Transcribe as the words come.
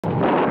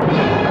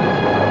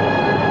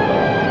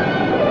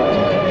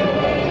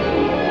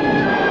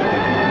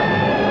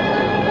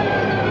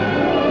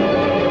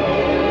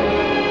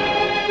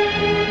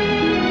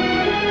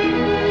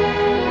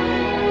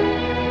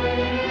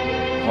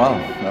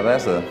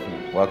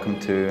Nadezda, welcome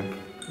to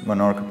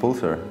Menorca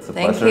Pulsar. It's a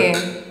Thank pleasure.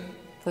 you.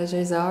 Pleasure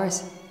is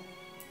ours.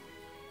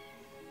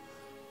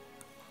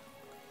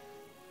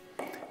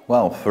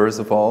 Well, first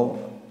of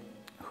all,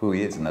 who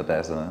is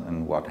Nadezda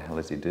and what the hell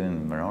is he doing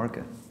in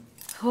Menorca?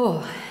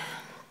 Oh.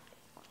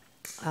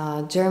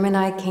 Jeremy and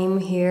I came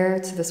here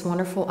to this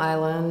wonderful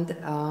island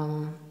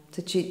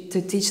to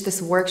teach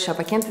this workshop.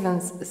 I can't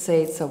even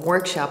say it's a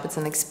workshop, it's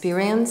an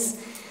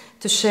experience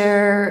to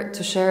share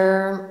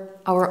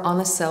our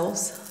honest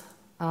selves,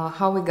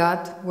 how we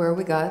got, where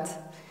we got,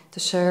 to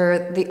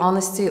share the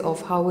honesty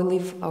of how we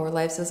live our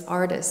lives as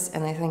artists.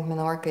 And I think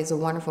Menorca is a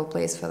wonderful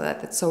place for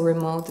that. It's so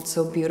remote, it's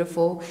so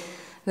beautiful.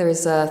 There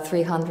is a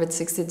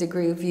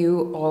 360-degree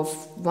view of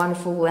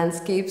wonderful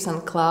landscapes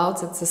and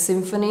clouds. It's a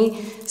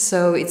symphony,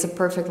 so it's a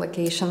perfect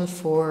location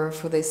for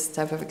this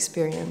type of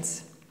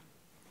experience.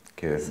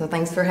 Good. So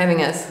thanks for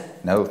having us.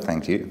 No,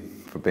 thank you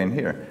for being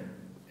here.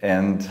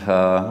 And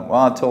well,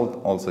 I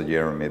told also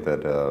Jeremy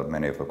that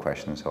many of the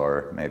questions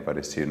are made by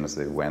the students.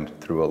 They went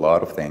through a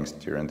lot of things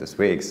during this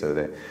week, so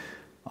they,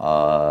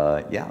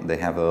 they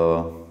have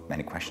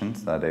many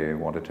questions that they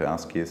wanted to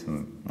ask you.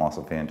 So most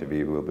of the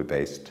interview will be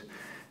based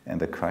on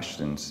the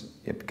questions,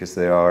 because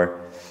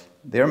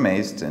they're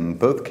amazed in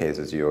both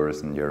cases, yours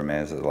and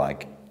Jeremy's.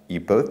 Like, you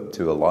both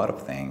do a lot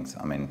of things.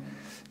 I mean,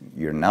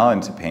 you're now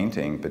into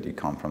painting, but you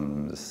come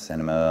from the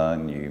cinema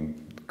and you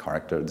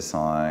character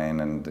design,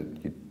 and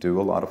you do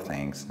a lot of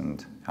things.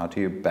 And how do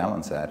you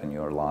balance that in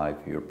your life,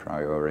 your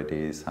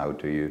priorities? How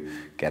do you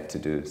get to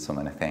do so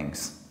many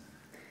things?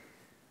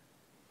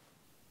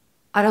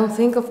 I don't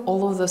think of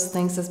all of those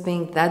things as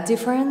being that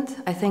different.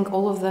 I think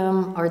all of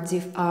them are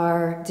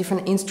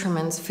different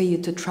instruments for you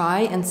to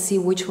try and see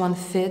which one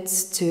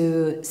fits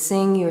to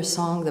sing your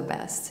song the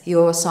best,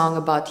 your song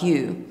about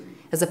you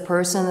as a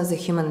person, as a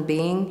human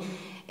being.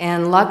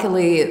 And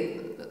luckily,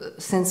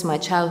 since my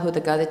childhood, I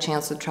got a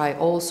chance to try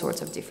all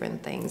sorts of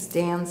different things.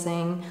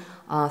 Dancing,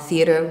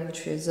 theater,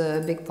 which is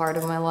a big part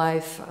of my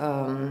life,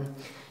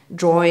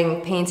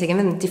 drawing, painting,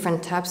 even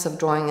different types of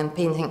drawing and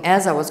painting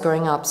as I was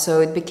growing up.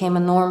 So it became a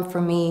norm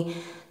for me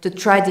to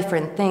try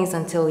different things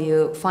until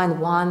you find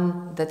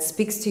one that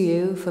speaks to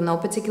you for no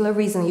particular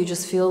reason. You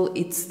just feel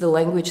it's the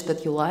language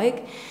that you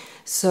like.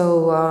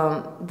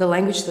 So the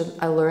language that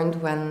I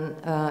learned when,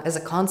 as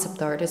a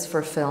concept artist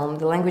for film,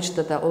 the language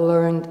that I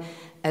learned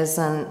as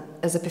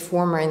a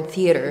performer in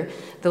theater,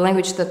 the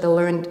language that I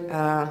learned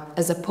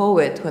as a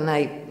poet when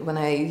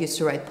I used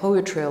to write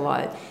poetry a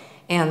lot,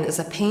 and as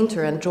a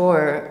painter and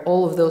drawer,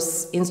 all of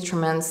those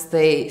instruments,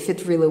 they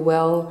fit really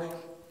well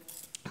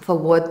for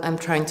what I'm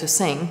trying to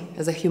sing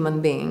as a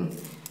human being.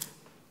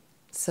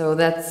 So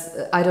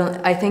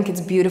I think it's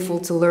beautiful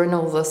to learn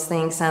all those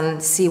things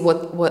and see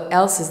what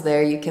else is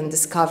there you can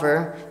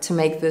discover to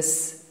make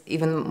this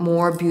even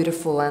more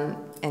beautiful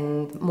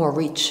and more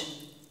rich.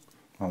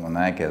 Well, and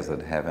I guess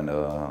that having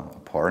a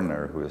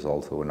partner who is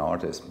also an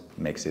artist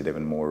makes it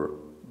even more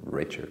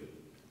richer,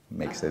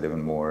 makes it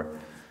even more...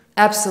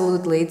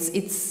 Absolutely,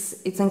 it's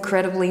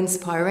incredibly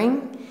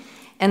inspiring,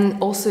 and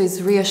also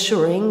it's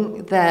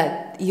reassuring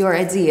that your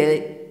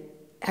idea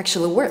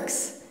actually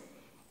works.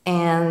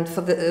 And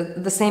for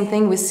the same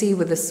thing we see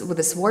with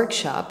this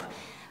workshop,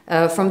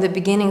 from the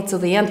beginning to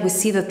the end, we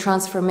see the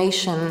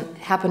transformation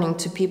happening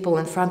to people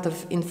in front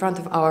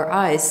of our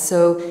eyes.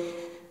 So.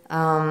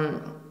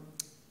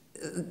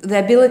 The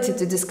ability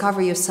to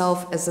discover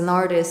yourself as an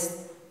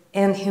artist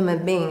and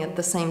human being at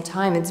the same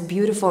time, it's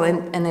beautiful,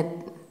 and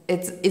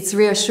it's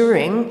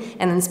reassuring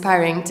and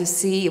inspiring to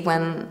see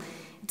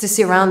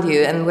around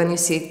you, and when you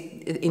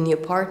see it in your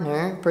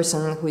partner,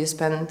 person who you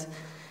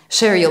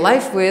share your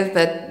life with,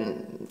 that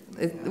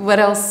what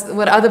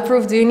other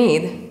proof do you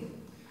need?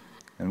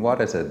 And what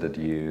is it that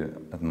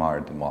you admire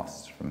the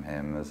most from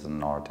him as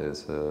an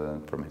artist,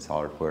 from his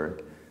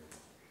artwork?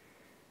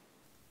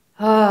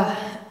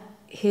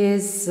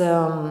 His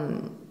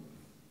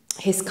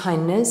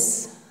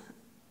kindness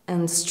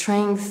and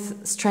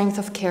strength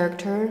of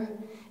character,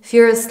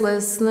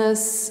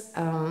 fearlessness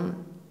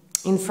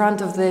in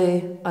front of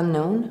the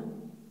unknown,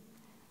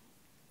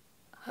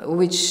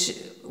 which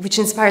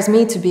inspires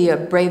me to be a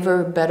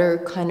braver, better,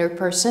 kinder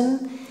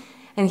person,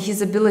 and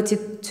his ability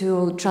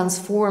to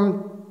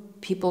transform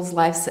people's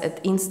lives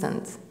at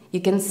instant.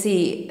 You can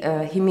see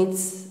he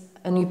meets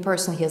a new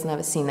person he has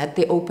never seen at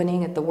the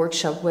opening, at the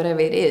workshop, whatever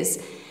it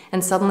is.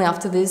 And suddenly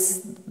after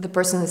this, the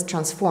person is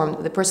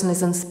transformed, the person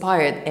is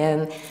inspired,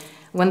 and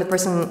when the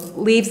person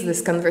leaves this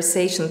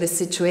conversation, this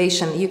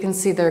situation, you can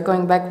see they're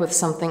going back with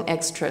something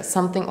extra,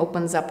 something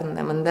opens up in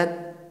them, and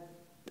that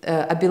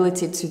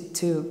ability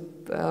to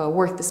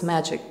work this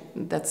magic,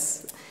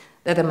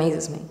 that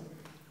amazes me.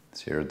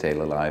 So your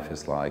daily life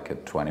is like a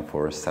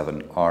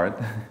 24/7 art?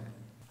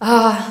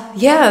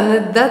 Yeah,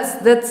 and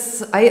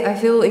I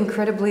feel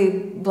incredibly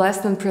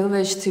blessed and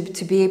privileged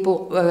to be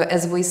able,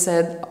 as we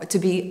said, to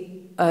be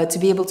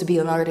able to be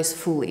an artist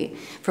fully.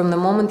 From the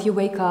moment you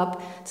wake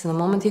up to the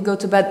moment you go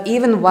to bed,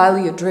 even while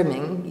you're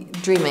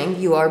dreaming,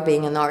 you are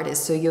being an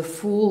artist. So your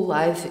full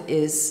life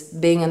is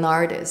being an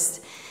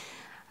artist.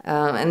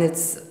 And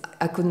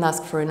I couldn't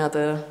ask for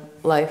another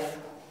life.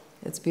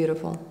 It's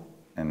beautiful.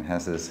 And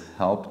has this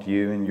helped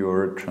you in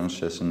your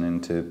transition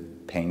into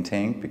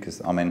painting?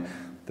 Because, I mean,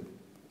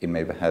 it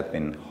may have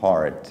been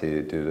hard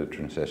to do the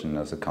transition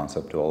as a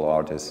conceptual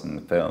artist in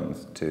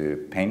films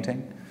to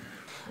painting.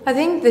 I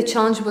think the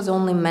challenge was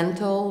only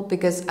mental,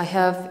 because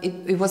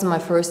it wasn't my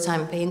first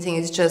time painting.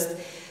 It's just,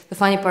 the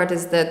funny part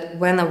is that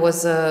when I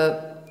was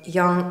a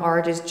young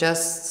artist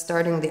just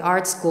starting the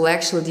art school, I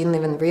actually didn't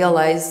even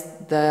realize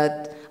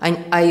that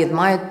I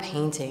admired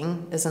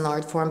painting as an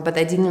art form, but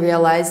I didn't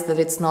realize that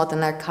it's not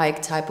an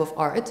archaic type of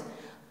art.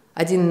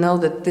 I didn't know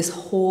that this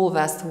whole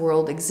vast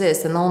world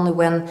exists, and only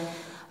when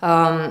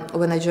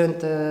I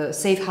joined the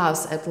Safe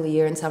House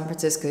Atelier in San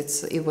Francisco,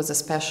 it was a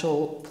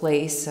special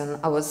place, and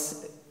I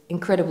was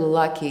incredibly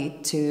lucky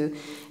to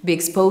be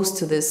exposed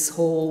to this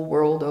whole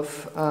world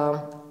of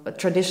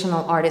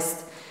traditional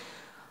artists.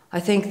 I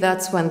think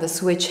that's when the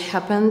switch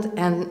happened,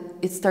 and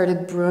it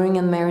started brewing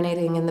and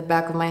marinating in the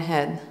back of my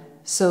head.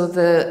 So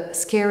the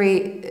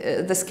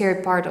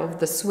scary part of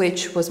the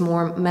switch was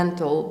more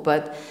mental,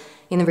 but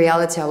in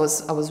reality, I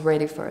was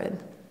ready for it.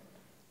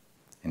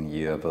 And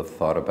you ever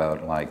thought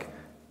about, like,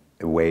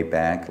 a way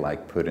back,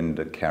 like putting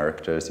the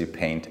characters you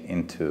paint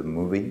into a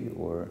movie,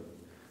 or?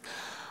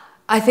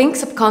 I think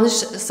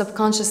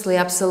subconsciously,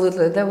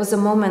 absolutely. There was a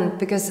moment,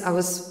 because I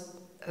was,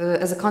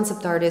 as a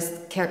concept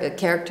artist,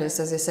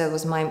 characters, as I said,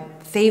 was my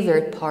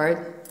favorite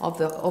part of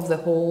the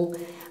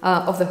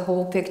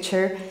whole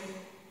picture.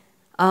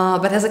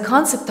 But as a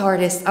concept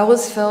artist, I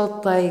always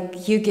felt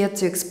like you get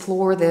to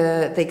explore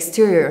the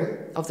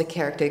exterior of the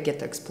character. You get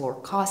to explore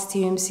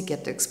costumes, you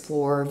get to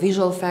explore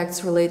visual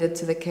effects related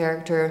to the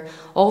character,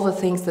 all the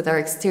things that are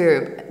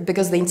exterior,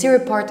 because the interior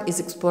part is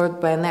explored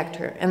by an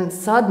actor. And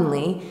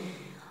suddenly,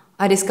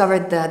 I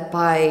discovered that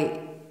by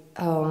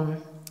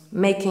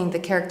making the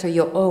character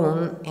your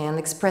own and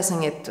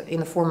expressing it in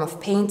the form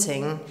of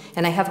painting,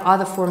 and I have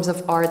other forms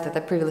of art that I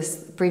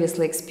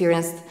previously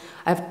experienced,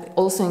 I've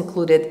also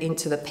included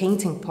into the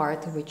painting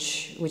part,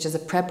 which is a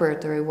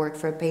preparatory work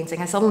for a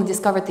painting. I suddenly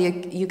discovered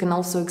that you can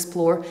also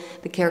explore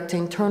the character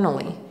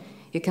internally.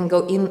 You can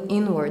go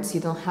inwards. You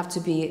don't have to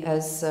be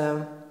as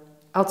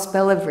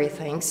outspell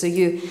everything. So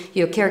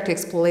your character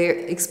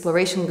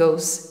exploration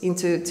goes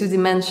into 2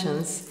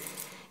 dimensions.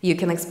 You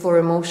can explore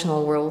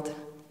emotional world.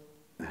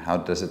 How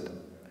does it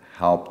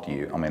help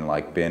you? I mean,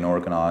 like being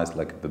organized,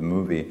 like the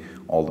movie,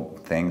 all the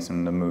things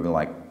in the movie,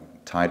 like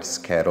tight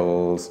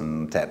schedules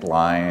and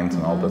deadlines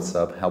and all that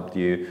stuff, helped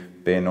you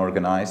being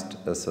organized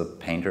as a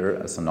painter,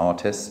 as an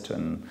artist?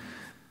 And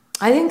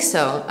I think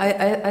so.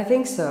 I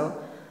think so.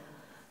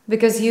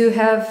 Because you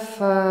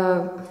have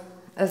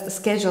a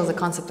schedule as a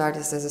concept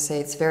artist, as I say,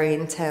 it's very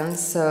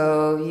intense,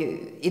 so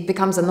it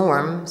becomes a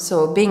norm.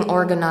 So being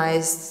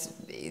organized,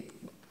 it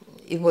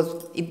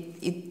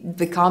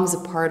becomes a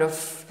part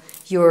of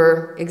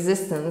your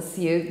existence.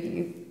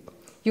 You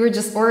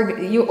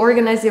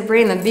organize your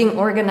brain, and being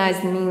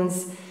organized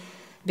means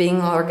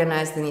being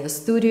organized in your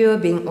studio,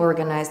 being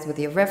organized with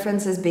your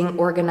references, being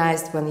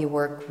organized when you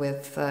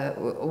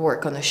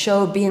work on a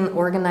show, being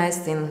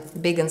organized in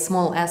big and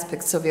small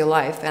aspects of your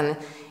life, and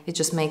it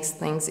just makes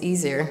things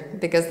easier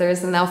because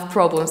there's enough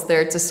problems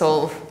there to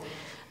solve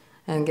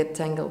and get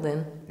tangled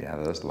in. Yeah,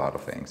 there's a lot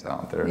of things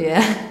out there.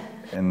 Yeah.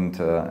 And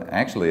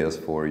actually, as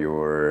for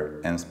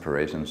your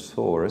inspiration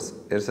source,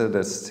 is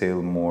it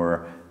still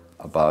more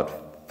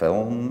about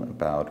film,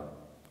 about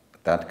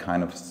that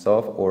kind of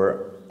stuff,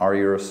 or are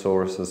your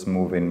sources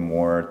moving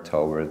more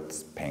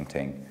towards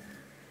painting?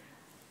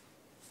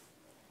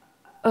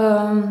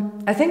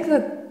 I think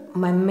that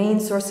my main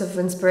source of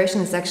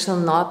inspiration is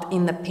actually not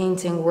in the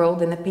painting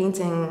world. In the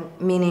painting,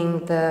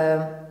 meaning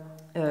the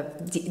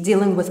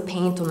dealing with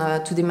paint on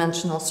a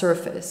 2-dimensional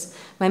surface.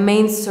 My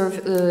main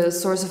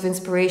source of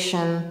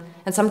inspiration,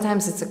 and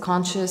sometimes it's a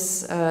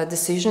conscious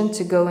decision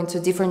to go into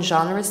different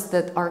genres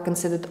that are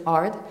considered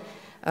art,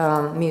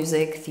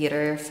 music,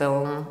 theater,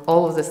 film,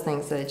 all of these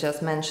things that I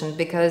just mentioned,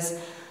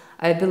 because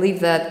I believe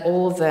that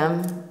all of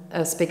them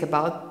speak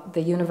about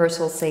the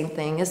universal same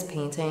thing as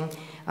painting,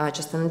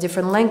 just in a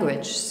different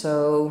language.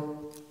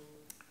 So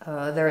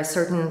there are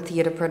certain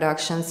theater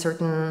productions,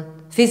 certain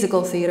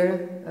physical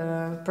theater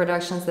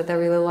productions that I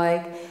really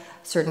like,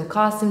 certain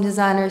costume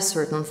designers,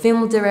 certain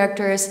film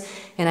directors,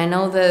 and I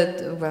know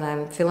that when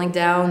I'm feeling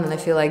down and I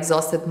feel I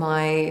exhausted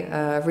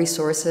my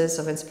resources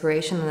of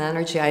inspiration and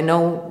energy, I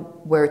know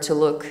where to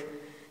look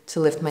to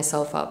lift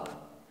myself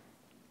up.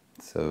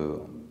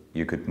 So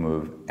you could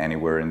move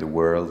anywhere in the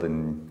world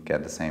and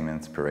get the same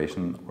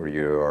inspiration, or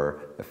you are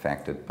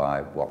affected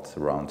by what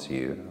surrounds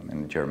you? I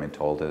mean, Jeremy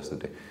told us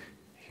that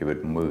he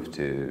would move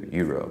to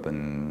Europe,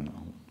 and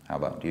how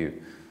about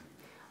you?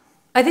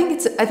 I think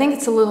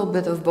it's a little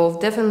bit of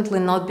both. Definitely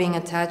not being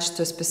attached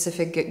to a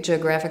specific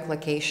geographic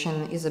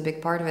location is a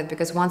big part of it,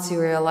 because once you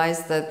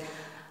realize that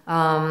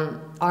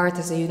art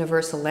is a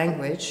universal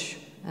language,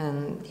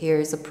 and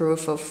here's a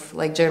proof of,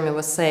 like Jeremy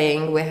was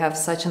saying, we have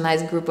such a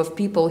nice group of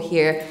people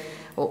here.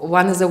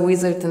 One is a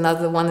wizard,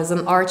 another one is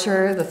an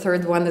archer, the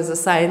third one is a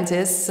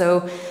scientist.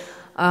 So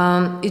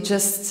It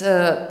just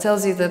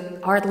tells you that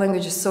art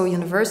language is so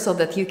universal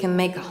that you can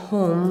make a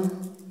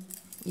home,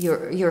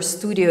 your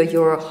studio,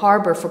 your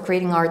harbor for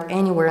creating art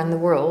anywhere in the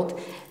world.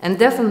 And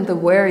definitely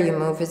where you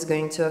move is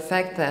going to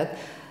affect that.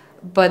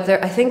 But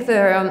I think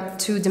there are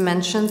two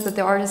dimensions that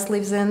the artist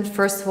lives in.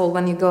 First of all,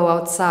 when you go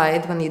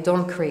outside, when you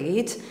don't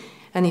create,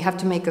 and you have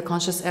to make a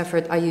conscious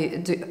effort, are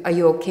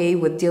you okay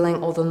with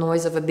dealing all the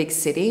noise of a big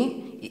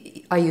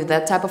city? Are you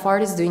that type of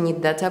artist? Do you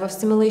need that type of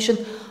stimulation?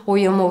 Or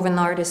you're more of an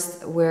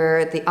artist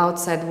where the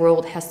outside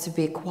world has to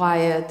be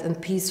quiet and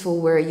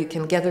peaceful, where you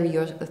can gather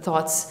your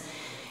thoughts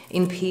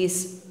in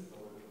peace?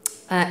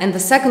 And the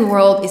second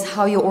world is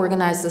how you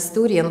organize the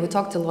studio, and we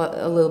talked a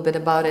little bit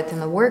about it in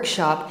the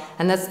workshop,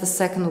 and that's the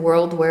second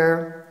world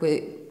where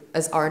we,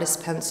 as artists,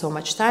 spend so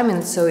much time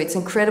in. So it's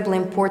incredibly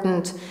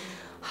important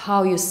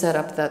how you set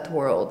up that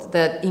world,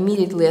 that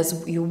immediately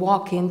as you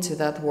walk into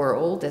that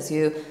world, as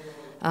you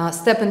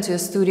step into a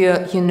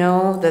studio, you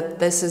know that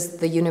this is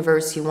the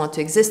universe you want to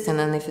exist in,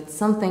 and if it's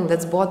something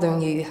that's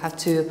bothering you, you have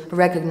to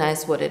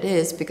recognize what it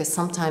is, because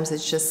sometimes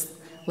it's just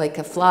like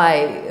a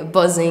fly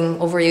buzzing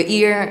over your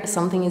ear,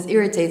 something is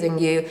irritating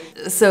you.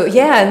 So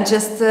yeah, and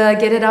just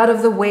get it out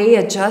of the way,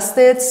 adjust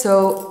it,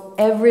 so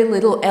every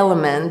little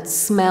element,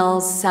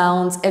 smells,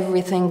 sounds,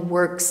 everything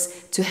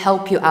works to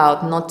help you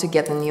out, not to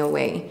get in your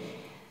way.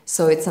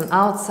 So it's an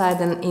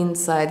outside and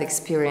inside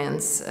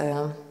experience,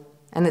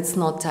 and it's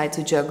not tied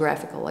to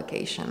geographical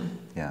location.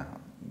 Yeah,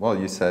 well,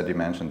 you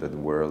mentioned that the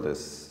world is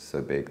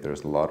so big,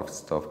 there's a lot of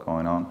stuff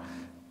going on.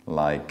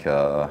 Like,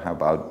 how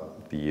about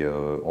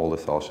all the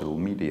social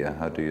media?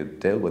 How do you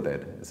deal with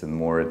it? Is it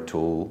more a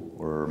tool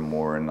or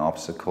more an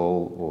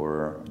obstacle,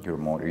 or you're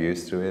more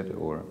used to it,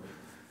 or?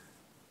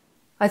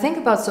 I think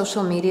about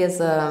social media as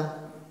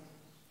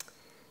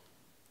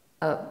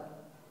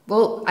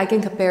well, I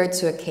can compare it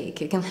to a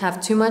cake. You can have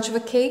too much of a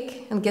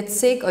cake and get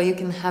sick, or you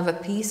can have a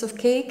piece of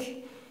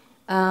cake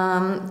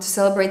to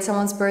celebrate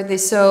someone's birthday.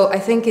 So I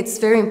think it's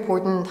very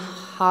important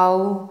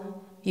how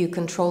you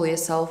control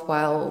yourself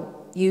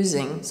while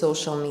using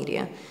social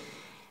media.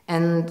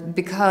 And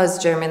because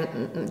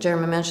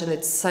Jeremy mentioned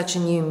it's such a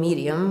new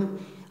medium,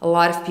 a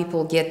lot of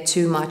people get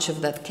too much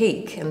of that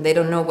cake and they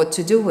don't know what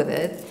to do with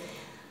it.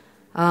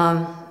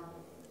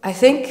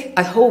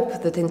 I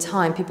hope that in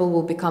time people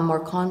will become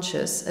more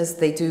conscious, as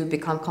they do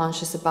become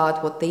conscious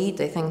about what they eat.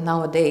 I think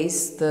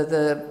nowadays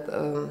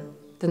the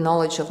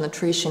knowledge of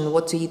nutrition,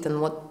 what to eat and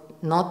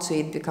what not to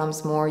eat,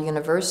 becomes more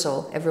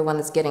universal. Everyone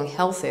is getting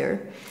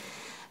healthier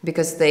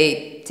because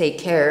they take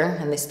care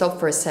and they stop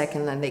for a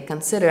second and they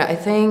consider. I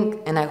think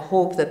and I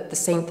hope that the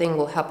same thing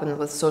will happen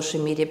with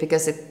social media,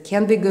 because it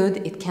can be good,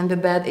 it can be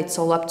bad. It's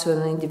all up to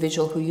an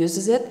individual who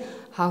uses it,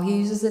 how he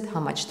uses it, how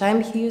much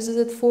time he uses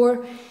it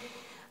for,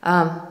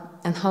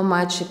 and how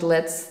much it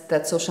lets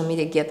that social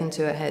media get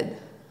into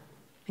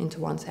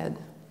one's head.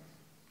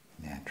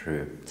 Yeah,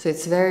 true. So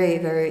it's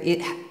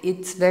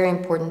it's very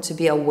important to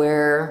be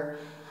aware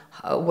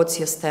what's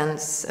your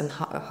stance and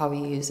how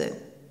you use it.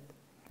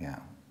 Yeah.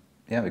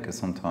 Yeah, because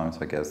sometimes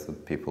I guess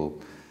that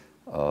people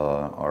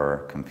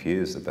are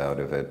confused about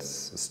if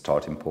it's a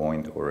starting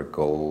point or a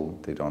goal.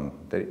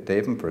 They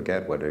even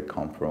forget where they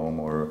come from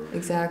or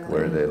exactly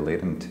where they're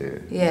leading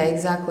to. Yeah,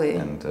 exactly.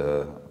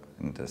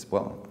 And as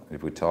well,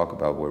 if we talk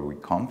about where we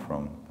come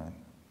from,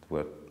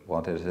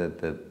 what is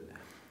it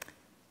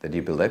that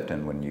you believed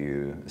in when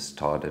you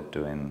started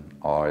doing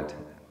art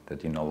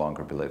that you no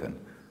longer believe in?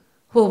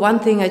 Well, one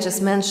thing I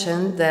just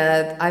mentioned,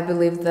 that I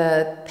believe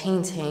that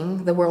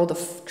painting, the world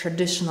of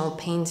traditional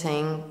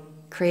painting,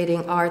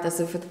 creating art as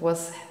if it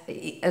was,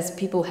 as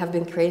people have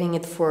been creating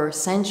it for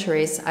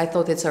centuries, I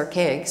thought it's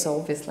archaic, so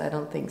obviously I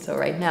don't think so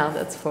right now,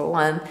 that's for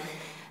one.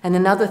 And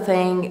another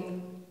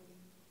thing,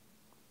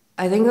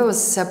 I think I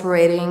was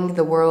separating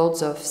the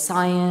worlds of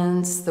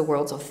science, the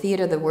worlds of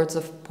theater, the worlds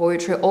of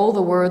poetry, all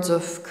the worlds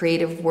of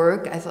creative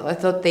work. I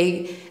thought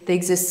they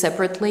exist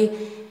separately,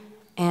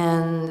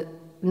 and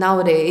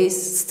nowadays,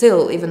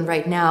 still, even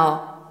right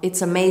now,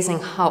 it's amazing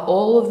how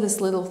all of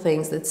these little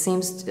things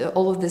that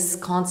all of these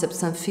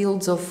concepts and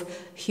fields of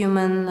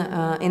human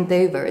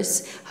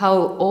endeavors,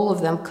 how all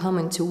of them come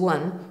into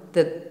one,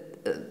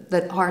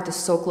 that art is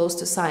so close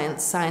to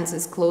science, science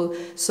is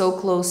so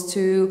close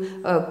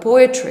to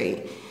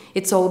poetry.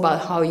 It's all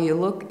about how you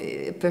look,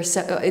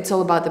 it's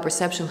all about the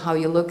perception, how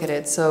you look at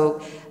it, so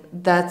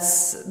that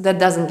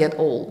doesn't get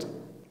old.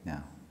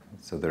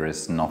 So there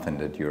is nothing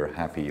that you're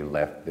happy you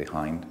left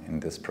behind in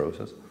this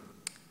process?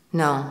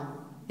 No,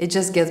 it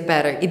just gets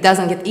better. It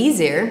doesn't get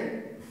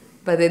easier,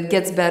 but it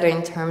gets better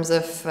in terms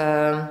of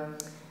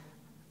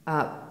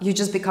you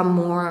just become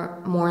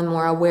more and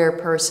more aware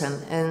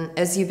person. And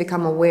as you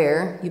become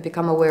aware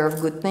of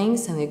good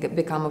things and you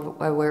become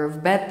aware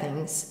of bad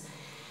things.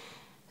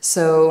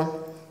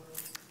 So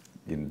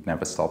you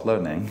never stop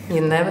learning.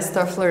 You never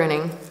stop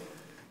learning.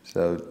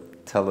 So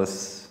tell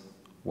us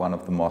one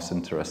of the most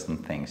interesting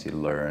things you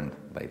learned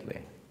lately.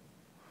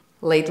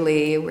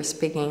 Lately, we're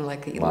speaking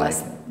like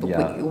last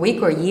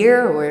week or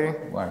year or?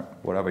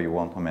 Whatever you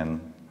want. I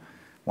mean,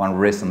 one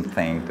recent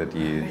thing that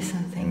you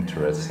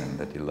interesting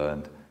that you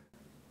learned.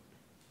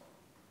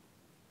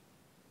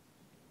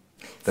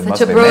 There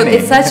must be many.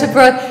 It's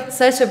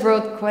such a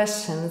broad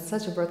question. It's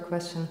such a broad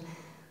question.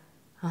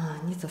 I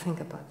need to think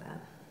about that.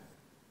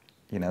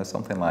 You know,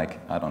 something like,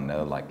 I don't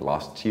know, like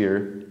last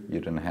year you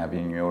didn't have it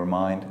in your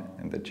mind,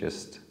 and that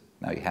just,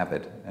 now you have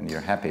it, and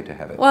you're happy to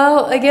have it.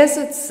 Well, I guess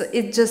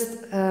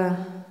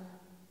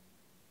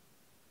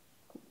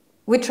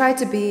we try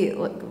to be,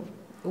 like,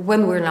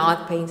 when we're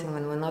not painting,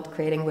 when we're not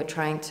creating, we're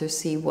trying to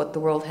see what the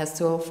world has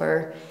to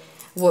offer,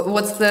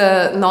 what's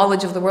the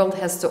knowledge of the world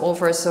has to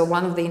offer. So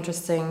one of the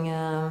interesting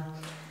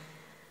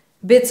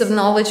bits of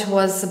knowledge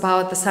was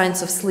about the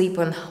science of sleep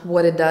and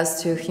what it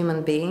does to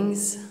human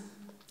beings.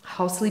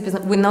 How sleep is,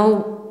 we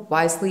know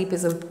why sleep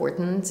is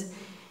important,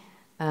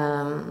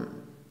 and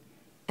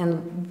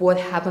what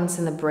happens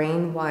in the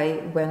brain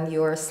when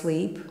you're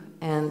asleep,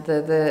 and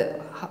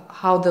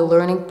how the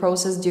learning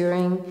process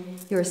during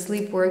your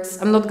sleep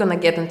works. I'm not going to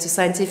get into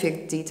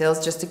scientific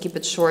details, just to keep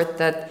it short,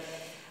 that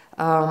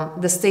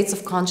the states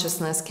of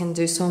consciousness can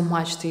do so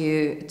much to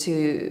you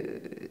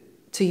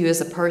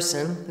as a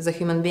person, as a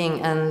human being,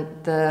 and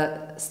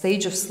the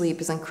stage of sleep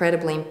is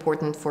incredibly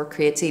important for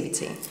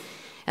creativity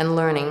and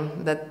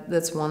learning.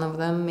 That's one of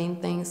the main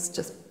things.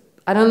 Just,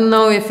 I don't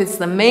know if it's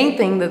the main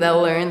thing that I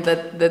learned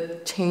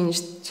that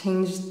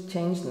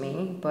changed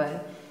me,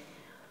 but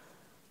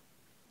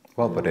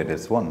well, but it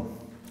is one.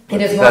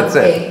 It is one. That's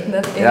it.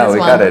 Yeah, we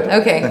got it.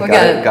 Okay, we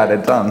got it. Got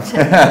it done.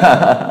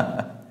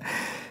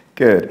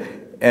 Good.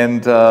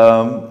 And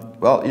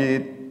well,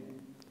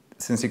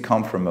 since you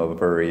come from a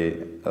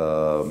very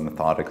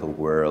methodical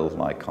world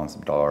like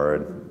concept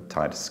art,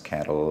 tight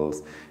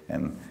schedules,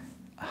 and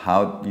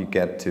how you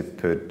get to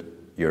put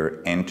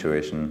your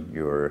intuition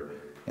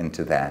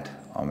into that.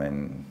 I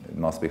mean, it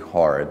must be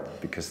hard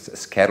because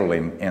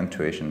scheduling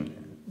intuition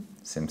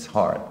seems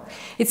hard.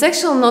 It's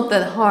actually not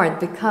that hard,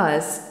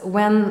 because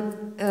when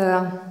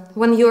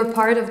you're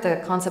part of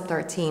the concept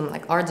art team,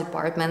 like art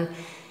department,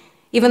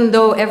 even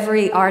though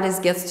every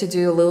artist gets to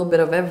do a little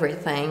bit of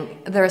everything,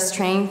 their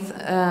strength,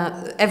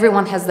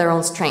 everyone has their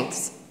own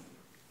strengths.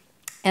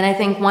 And I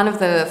think one of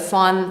the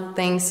fun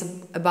things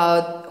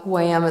about who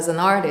I am as an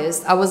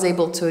artist, I was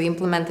able to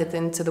implement it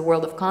into the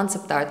world of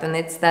concept art, and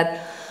it's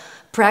that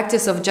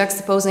practice of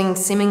juxtaposing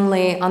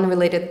seemingly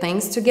unrelated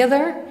things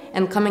together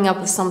and coming up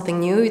with something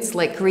new. It's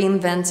like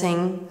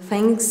reinventing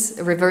things,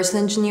 reverse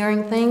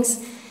engineering things,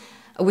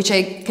 which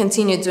I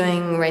continue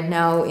doing right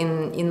now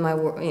in my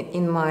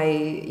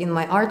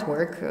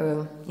artwork,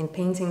 in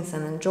paintings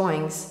and in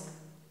drawings.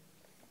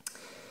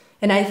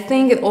 And I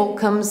think it all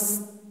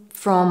comes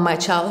from my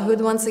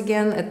childhood. Once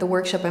again, at the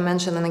workshop I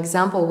mentioned an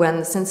example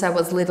when, since I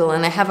was little,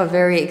 and I have a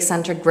very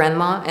eccentric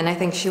grandma, and I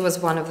think she was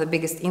one of the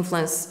biggest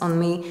influence on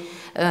me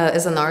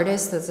as an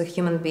artist, as a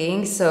human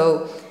being.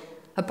 So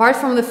apart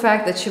from the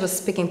fact that she was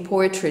speaking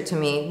poetry to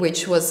me,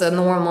 which was a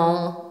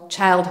normal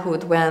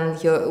childhood when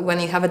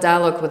you have a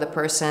dialogue with a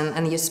person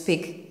and you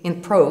speak in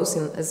prose,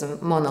 as a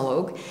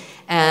monologue,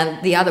 and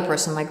the other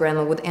person, my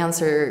grandma, would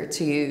answer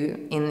to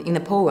you in a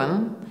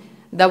poem,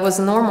 that was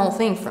a normal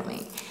thing for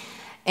me.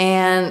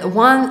 And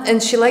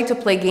she liked to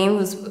play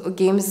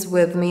games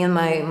with me and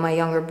my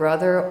younger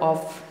brother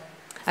of,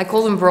 I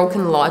call them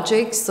broken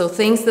logic, so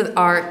things that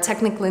are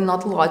technically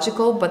not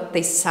logical, but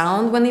they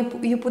sound when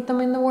you put them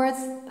in the words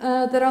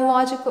that are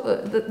logical.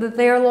 That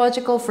they are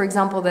logical. For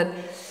example, that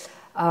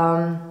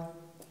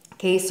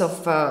case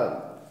of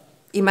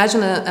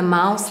imagine a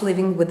mouse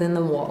living within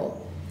a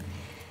wall,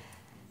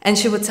 and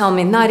she would tell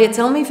me, Nadia,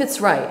 tell me if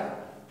it's right.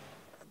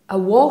 A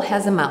wall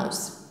has a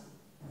mouse.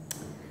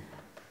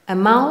 A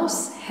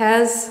mouse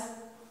has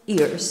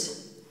ears.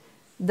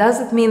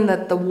 Does it mean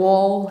that the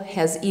wall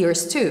has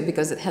ears too,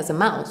 because it has a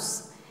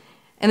mouse?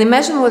 And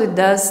imagine what it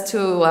does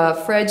to a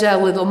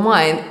fragile little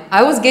mind.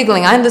 I was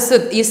giggling. I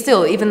understood. You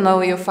still, even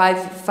though you're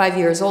five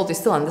years old, you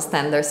still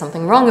understand there's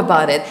something wrong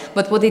about it.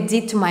 But what it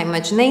did to my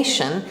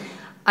imagination,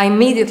 I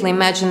immediately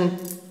imagined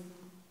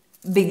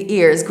big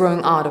ears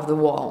growing out of the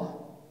wall.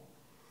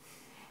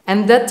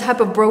 And that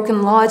type of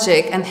broken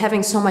logic, and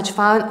having so much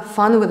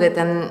fun with it,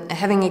 and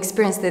having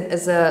experienced it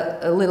as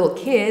a little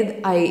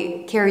kid,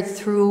 I carried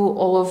through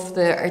all of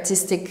the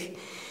artistic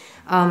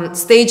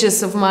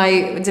stages of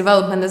my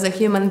development as a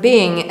human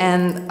being.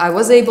 And I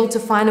was able to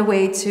find a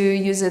way to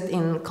use it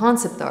in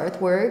concept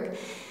artwork,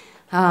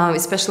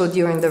 especially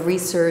during the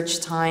research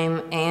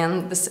time.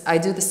 And I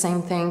do the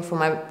same thing for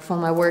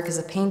my work as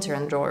a painter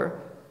and drawer.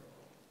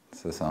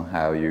 So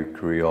somehow you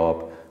grew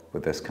up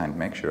with this kind of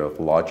mixture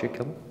of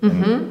logical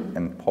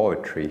and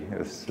poetry.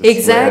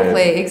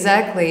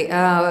 Exactly.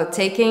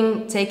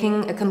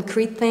 Taking a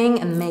concrete thing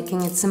and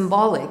making it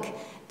symbolic,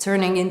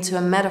 turning into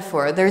a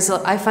metaphor.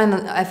 I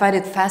find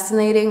it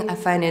fascinating. I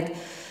find it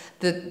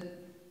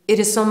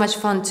is so much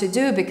fun to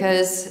do,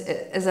 because,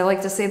 as I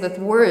like to say, that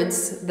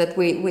words that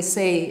we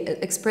say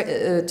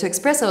to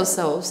express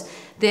ourselves,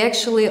 they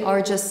actually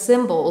are just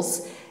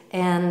symbols.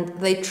 And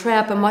they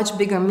trap a much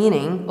bigger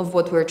meaning of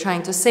what we're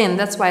trying to say. And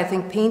that's why I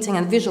think painting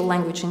and visual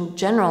language in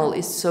general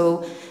is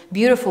so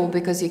beautiful,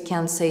 because you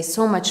can say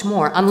so much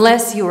more.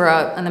 Unless you're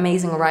an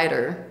amazing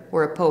writer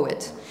or a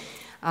poet,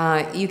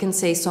 you can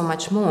say so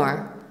much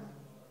more.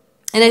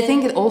 And I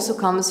think it also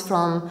comes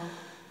from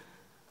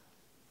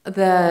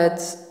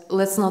that,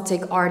 let's not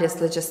take artists,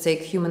 let's just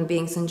take human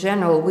beings in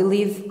general. We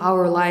live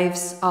our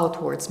lives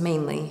outwards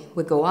mainly.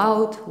 We go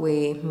out,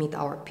 we meet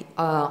our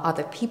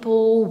other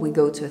people, we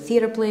go to a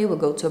theater play, we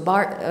go to a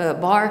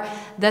bar.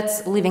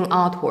 That's living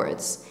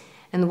outwards.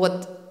 And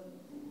what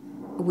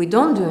we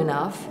don't do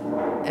enough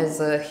as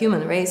a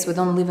human race, we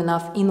don't live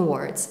enough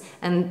inwards.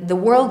 And the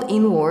world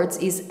inwards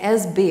is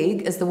as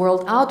big as the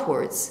world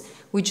outwards.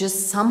 We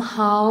just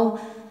somehow,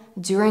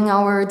 during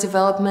our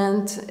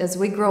development, as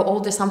we grow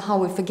older, somehow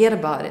we forget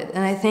about it.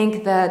 And I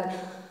think that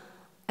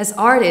as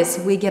artists,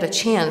 we get a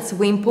chance,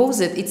 we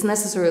impose it, it's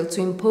necessary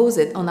to impose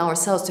it on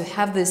ourselves, to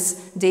have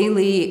this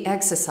daily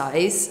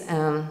exercise,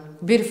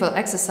 beautiful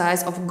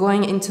exercise of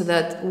going into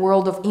that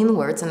world of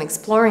inwards and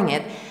exploring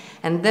it.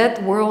 And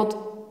that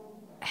world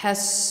has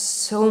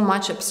so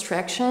much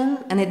abstraction,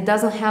 and it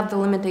doesn't have the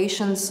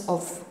limitations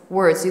of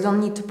words. You don't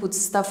need to put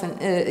stuff in,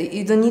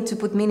 you don't need to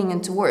put meaning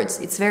into words.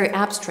 It's very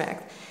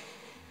abstract.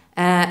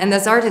 And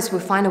as artists, we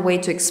find a way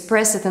to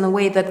express it in a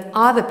way that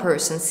other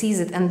person sees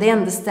it and they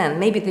understand.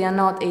 Maybe they are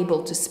not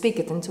able to speak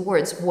it into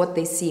words, what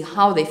they see,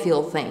 how they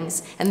feel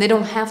things, and they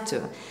don't have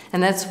to.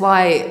 And that's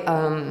why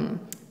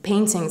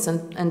paintings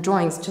and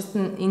drawings, just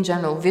in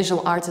general,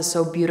 visual art is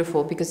so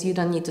beautiful, because you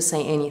don't need to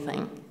say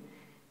anything.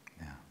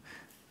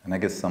 And I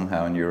guess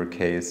somehow in your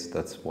case,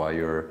 that's why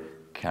your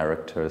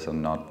characters are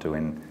not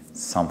doing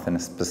something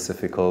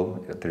specific.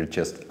 They're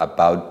just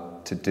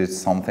about to do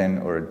something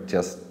or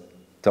just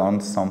done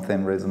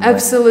something recently.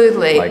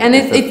 Absolutely. Like, and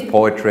it's a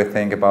poetry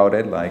thing about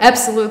it. Like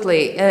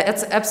absolutely.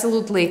 It's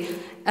absolutely.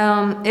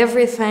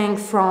 Everything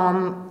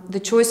from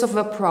the choice of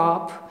a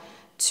prop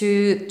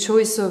to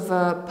choice of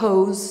a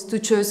pose to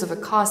choice of a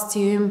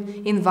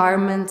costume,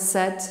 environment,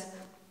 set.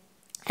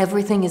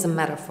 Everything is a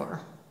metaphor.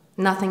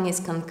 Nothing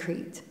is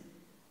concrete.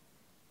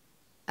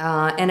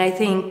 And I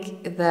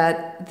think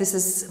that this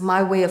is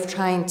my way of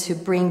trying to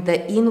bring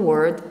the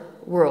inward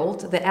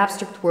world, the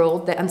abstract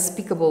world, the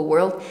unspeakable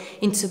world,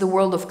 into the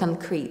world of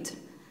concrete,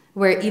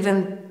 where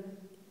even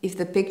if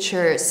the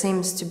picture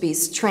seems to be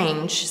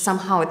strange,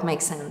 somehow it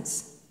makes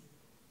sense.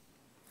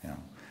 Yeah.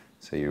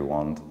 So you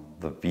want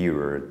the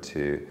viewer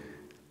to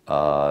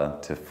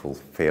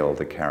fulfill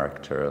the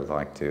character,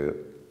 like to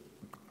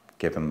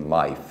give him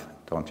life,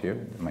 don't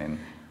you? I mean,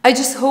 I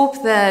just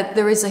hope that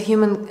there is a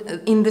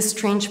human, in this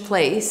strange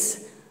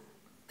place,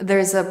 there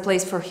is a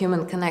place for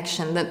human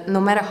connection, that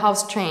no matter how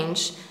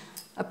strange,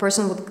 a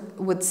person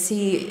would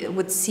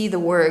see the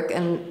work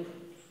and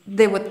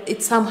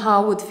it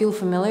somehow would feel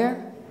familiar.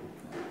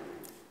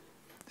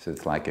 So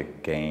it's like a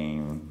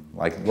game,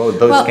 like, well,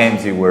 those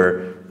games you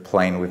were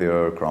playing with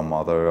your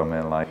grandmother, I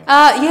mean, like...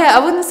 yeah,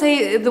 I wouldn't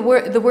say the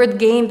word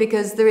game,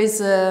 because there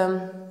is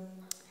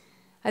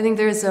I think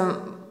there is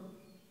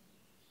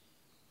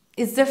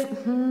it's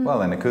different.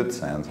 Well, in a good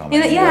sense. I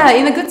mean,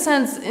 in a good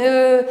sense.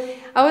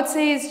 I would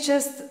say it's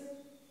just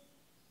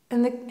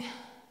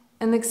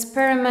an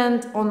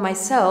experiment on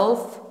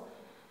myself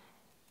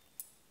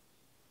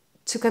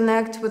to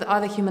connect with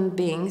other human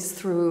beings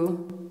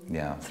through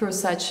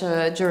such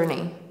a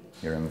journey.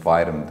 You're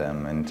inviting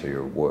them into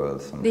your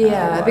world somehow.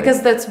 Yeah, like...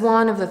 because that's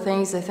one of the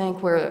things I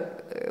think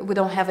we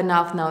don't have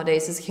enough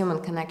nowadays, is human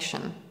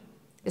connection.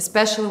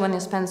 Especially when you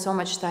spend so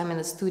much time in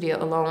the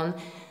studio alone.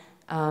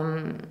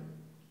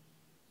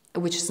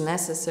 Which is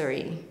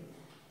necessary.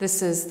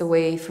 This is the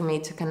way for me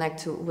to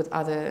connect with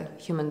other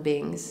human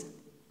beings.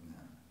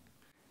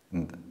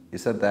 And you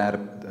said that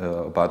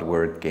about the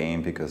word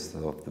game because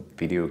of the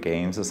video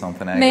games or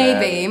something like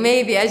that?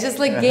 Maybe. I just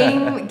like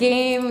game.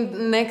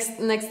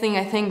 Next thing,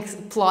 I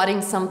think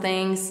plotting some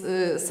things,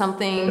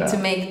 to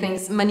make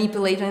things,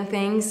 manipulating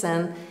things,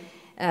 and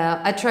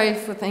I try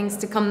for things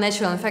to come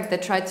natural. In fact, I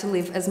try to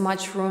leave as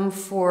much room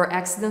for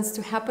accidents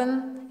to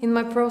happen in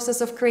my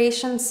process of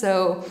creation.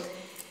 So.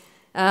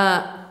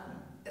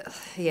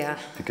 Yeah.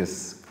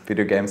 Because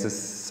video games is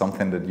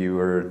something that you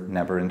were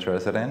never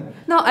interested in?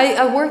 No,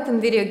 I worked in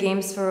video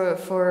games for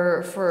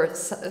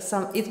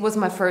some. It was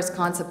my first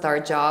concept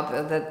art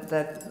job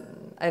that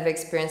I've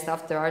experienced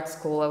after art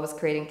school. I was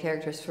creating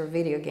characters for a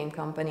video game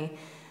company.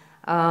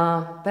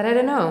 But I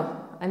don't know.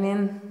 I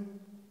mean,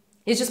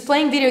 it's just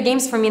playing video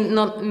games for me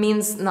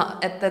means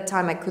not at that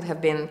time I could have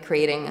been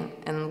creating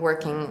and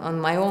working on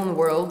my own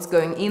worlds,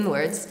 going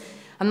inwards.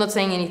 I'm not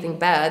saying anything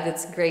bad.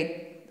 It's a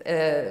great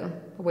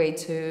way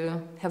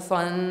to have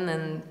fun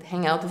and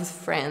hang out with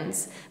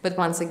friends, but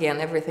once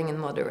again, everything in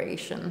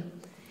moderation.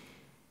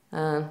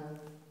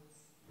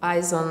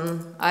 Eyes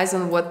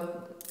on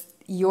what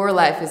your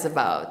life is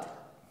about,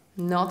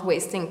 not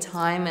wasting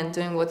time and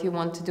doing what you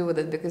want to do with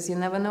it, because you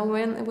never know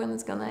when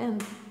it's gonna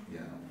end.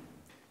 Yeah.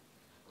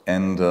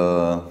 And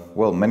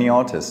well, many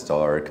artists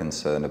are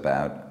concerned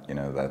about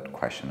that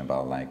question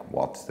about like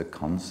what's the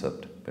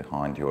concept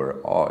behind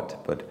your art,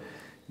 but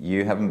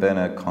you haven't been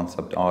a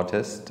concept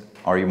artist.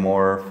 Are you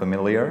more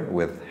familiar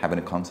with having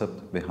a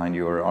concept behind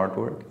your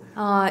artwork?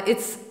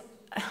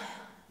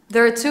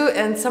 There are two,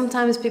 and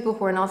sometimes people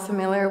who are not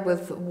familiar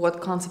with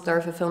what concept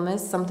art of a film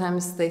is,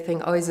 sometimes they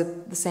think, oh, is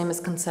it the same as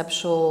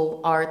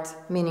conceptual art,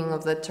 meaning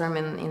of the term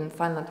in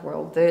fine art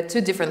world? There are two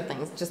different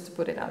things, just to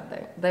put it out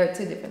there. There are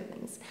two different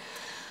things.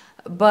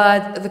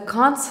 But the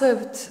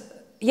concept,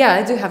 yeah,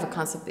 I do have a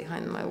concept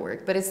behind my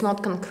work, but it's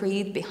not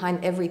concrete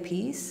behind every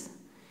piece.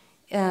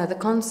 The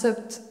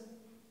concept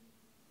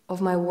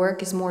of my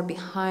work is more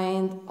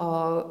behind,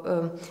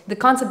 the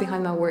concept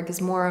behind my work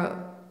is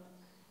more,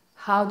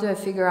 how do I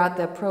figure out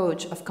the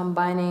approach of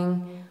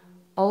combining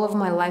all of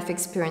my life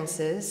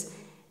experiences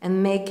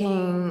and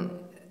making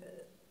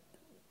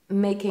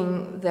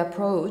the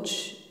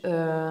approach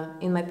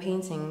in my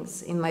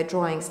paintings, in my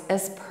drawings,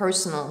 as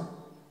personal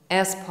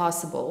as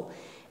possible.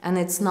 And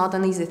it's not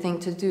an easy thing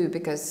to do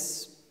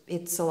because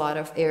it's a lot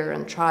of error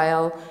and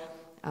trial.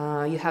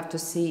 You have to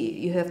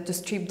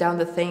strip down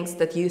the things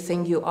that you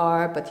think you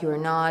are, but you're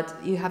not.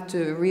 You have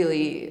to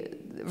really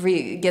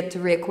get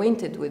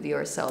reacquainted with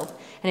yourself.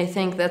 And I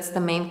think that's the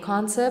main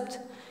concept.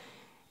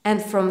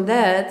 And from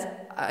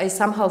that, I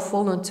somehow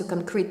fall into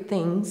concrete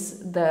things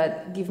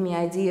that give me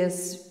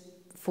ideas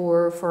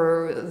for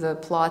the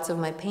plots of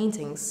my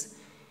paintings.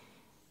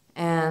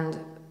 And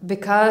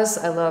because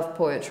I love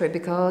poetry,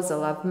 because I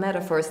love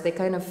metaphors,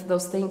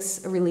 those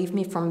things relieve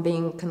me from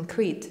being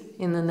concrete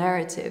in the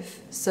narrative.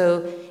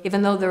 So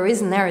even though there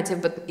is a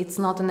narrative, but it's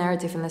not a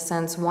narrative in the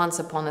sense once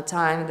upon a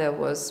time there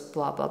was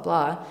blah, blah,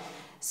 blah.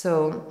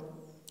 So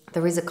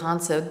there is a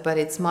concept, but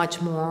it's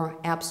much more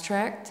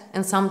abstract.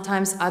 And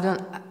sometimes I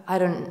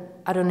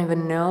don't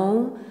even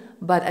know,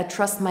 but I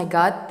trust my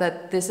gut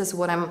that this is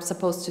what I'm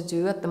supposed to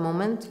do at the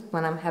moment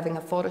when I'm having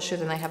a photo shoot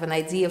and I have an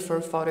idea for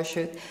a photo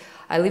shoot.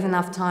 I leave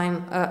enough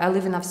time, I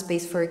leave enough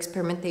space for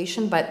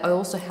experimentation, but I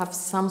also have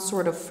some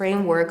sort of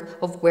framework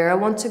of where I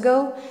want to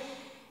go.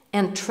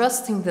 And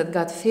trusting that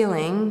gut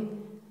feeling,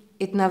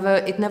 it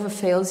never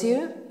fails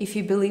you if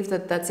you believe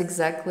that that's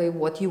exactly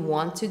what you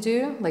want to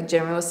do. Like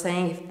Jeremy was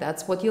saying, if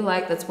that's what you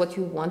like, that's what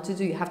you want to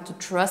do, you have to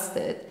trust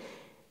it.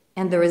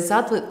 And the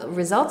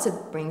results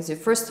it brings you,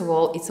 first of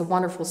all, it's a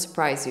wonderful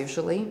surprise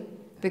usually,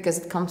 because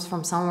it comes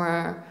from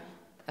somewhere,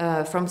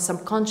 from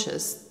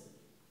subconscious.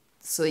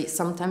 So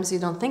sometimes you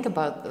don't think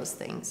about those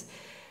things.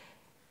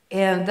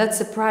 And that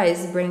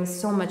surprise brings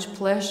so much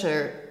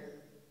pleasure,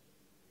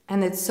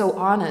 and it's so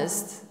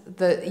honest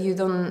that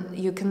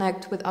you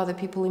connect with other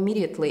people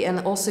immediately. And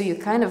also you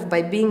kind of,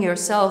 by being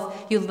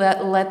yourself, you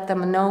let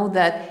them know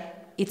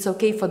that it's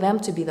okay for them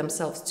to be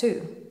themselves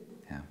too.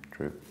 Yeah,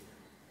 true.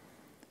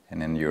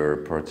 And in your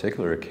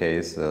particular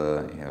case,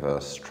 you have a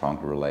strong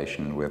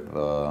relation with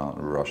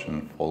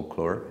Russian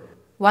folklore.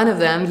 One of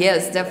them,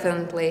 yes,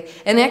 definitely.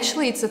 And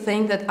actually it's a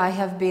thing that I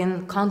have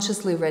been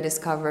consciously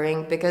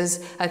rediscovering, because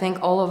I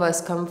think all of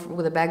us come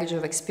with a baggage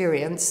of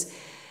experience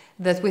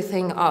that we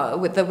think,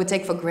 that we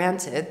take for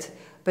granted.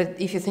 But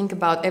if you think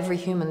about every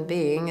human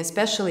being,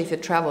 especially if you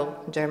travel,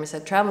 Jeremy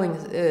said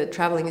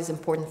traveling is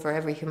important for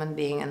every human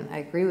being, and I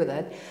agree with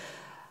that.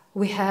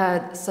 We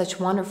had such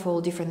wonderful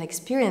different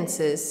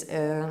experiences.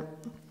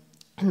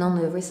 And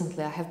only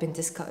recently I have been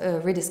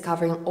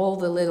rediscovering all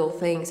the little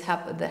things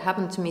that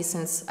happened to me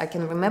since I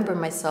can remember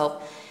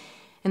myself,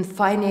 and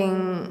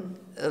finding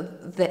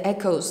the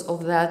echoes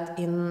of that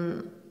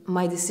in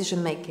my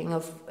decision making,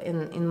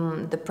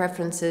 in the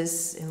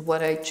preferences, in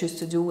what I choose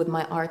to do with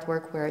my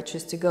artwork, where I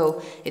choose to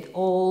go. It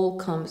all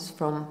comes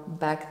from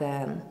back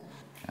then.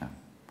 Yeah.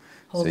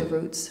 All the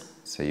roots.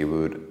 So you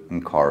would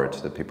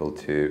encourage the people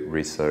to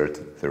research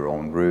their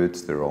own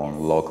roots, their own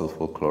local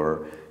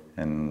folklore,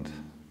 and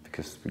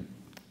because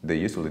they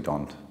usually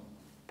don't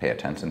pay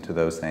attention to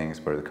those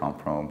things, where they come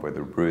from, where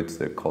the roots,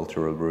 their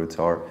cultural roots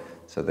are.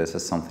 So this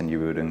is something you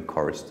would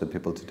encourage the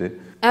people to do?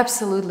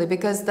 Absolutely,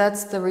 because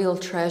that's the real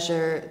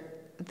treasure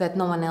that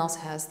no one else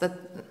has.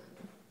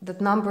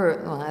 That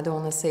number, well, I don't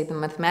want to say the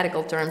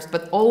mathematical terms,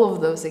 but all of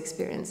those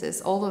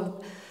experiences, all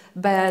of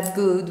bad,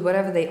 good,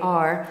 whatever they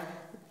are,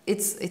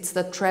 it's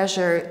the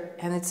treasure,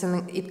 and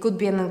it could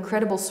be an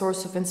incredible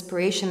source of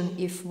inspiration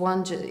if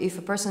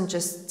a person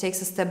just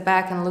takes a step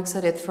back and looks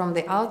at it from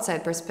the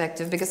outside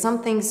perspective, because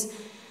some things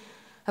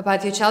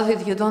about your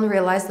childhood you don't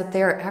realize that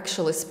they're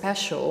actually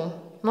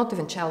special. Not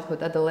even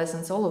childhood,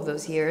 adolescence, all of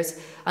those years,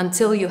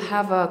 until you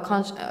have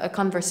a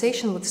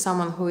conversation with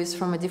someone who is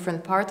from a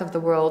different part of the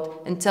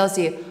world and tells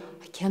you,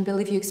 I can't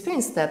believe you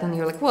experienced that. And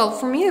you're like, well,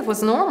 for me it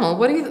was normal.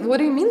 What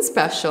do you mean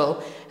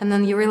special? And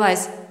then you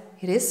realize,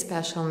 it is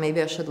special, maybe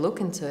I should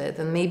look into it.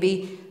 And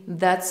maybe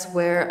that's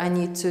where I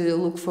need to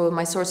look for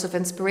my source of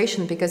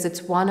inspiration, because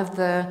it's one of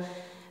the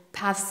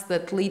paths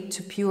that lead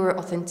to pure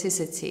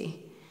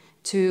authenticity,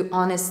 to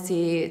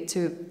honesty,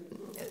 to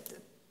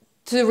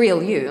the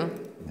real you.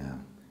 Yeah.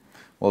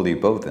 Well, you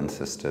both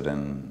insisted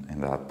in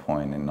that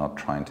point in not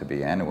trying to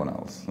be anyone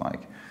else,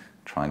 like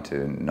trying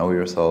to know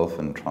yourself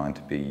and trying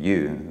to be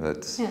you.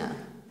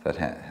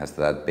 Has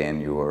that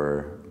been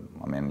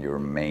your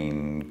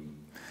main,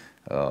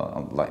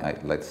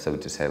 so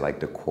to say, like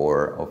the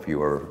core of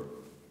your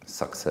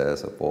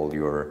success, of all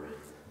your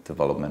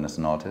development as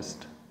an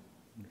artist?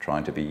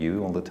 trying to be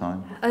you all the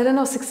time? I don't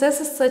know, success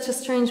is such a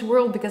strange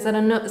world because I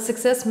don't know,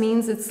 success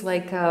means it's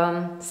like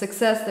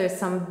success, there's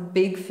some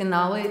big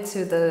finale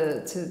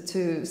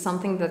to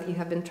something that you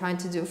have been trying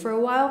to do for a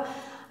while.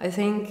 I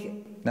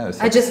think no,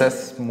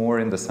 success more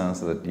in the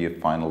sense that you've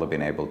finally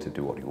been able to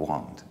do what you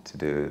want, to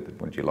do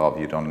what you love.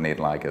 You don't need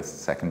like a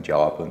second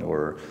job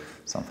or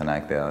something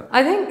like that.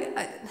 I think,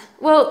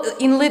 well,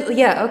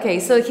 yeah, okay.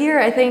 So here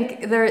I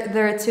think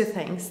there are two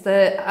things.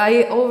 That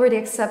I already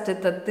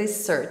accepted that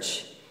this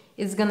search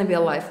is going to be a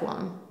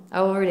lifelong. I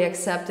already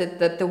accepted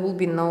that there will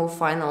be no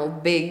final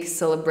big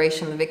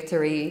celebration,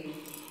 victory,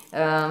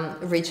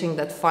 reaching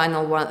that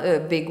final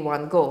one, big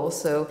one goal.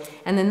 So,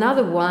 and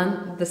another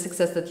one, the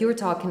success that you were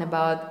talking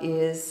about,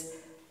 is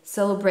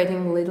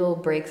celebrating little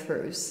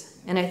breakthroughs.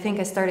 And I think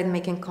I started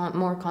making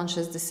more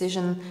conscious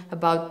decision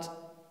about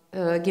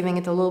giving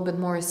it a little bit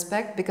more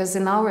respect, because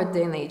in our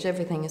day and age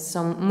everything is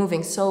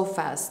moving so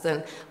fast,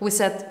 and we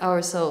set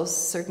ourselves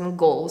certain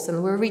goals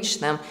and we reach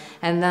them,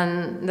 and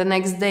then the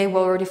next day we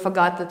already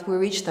forgot that we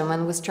reached them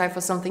and we strive for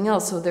something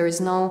else. So there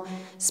is no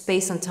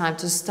space and time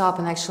to stop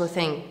and actually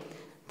think,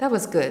 that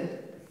was good.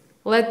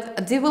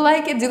 Did we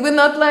like it? Did we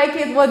not like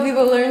it? What did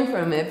we learn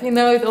from it? You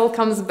know, it all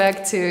comes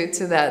back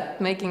to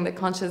that, making the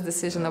conscious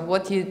decision of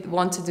what you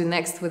want to do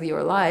next with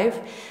your life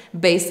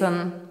based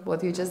on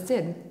what you just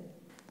did.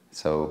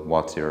 So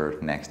what's your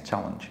next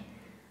challenge?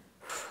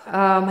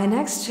 My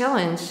next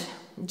challenge,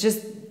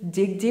 just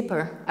dig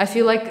deeper. I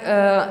feel like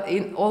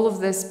in all of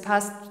this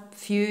past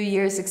few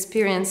years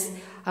experience,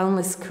 I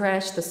only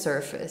scratched the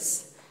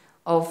surface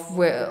of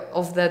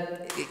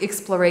that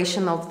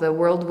exploration of the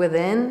world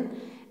within.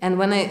 And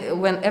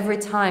when every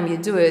time you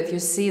do it, you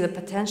see the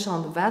potential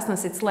and the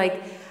vastness. It's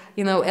like,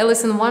 you know,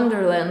 Alice in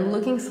Wonderland,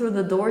 looking through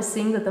the door,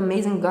 seeing that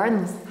amazing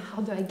garden.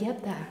 How do I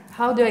get there?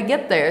 How do I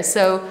get there?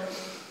 So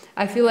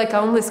I feel like I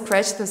only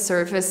scratched the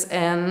surface,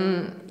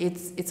 and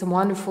it's a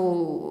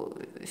wonderful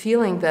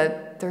feeling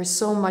that there's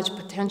so much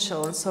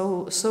potential and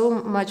so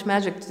much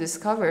magic to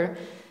discover.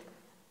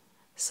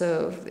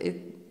 So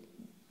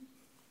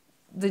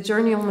the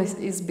journey only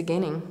is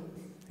beginning.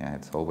 Yeah,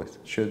 it's always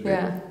should be.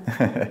 Yeah.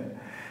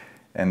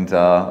 And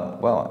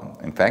well,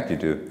 in fact, you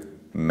do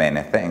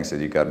many things.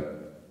 You got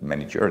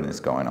many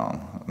journeys going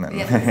on.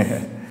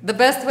 Yes. The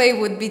best way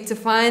would be to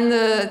find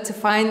a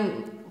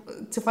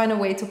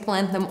way to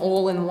plant them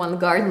all in one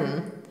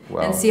garden,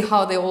 well, and see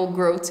how they all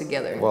grow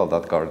together. Well,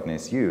 that garden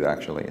is you,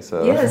 actually.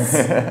 So. Yes.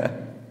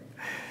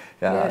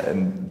 Yeah,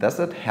 and does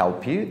that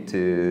help you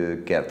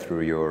to get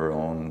through your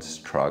own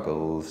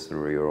struggles,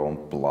 through your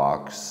own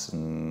blocks,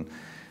 and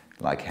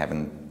like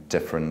having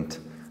different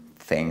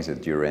things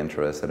that you're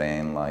interested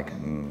in, like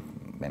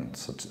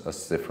such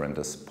as different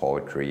as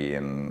poetry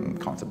and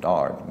concept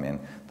art? I mean,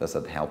 does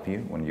that help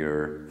you when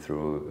you're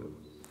through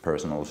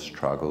personal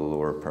struggle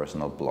or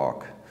personal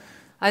block?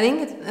 I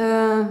think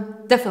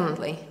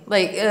definitely.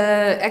 Like,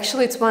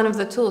 actually, it's one of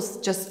the tools.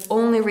 Just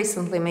only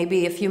recently,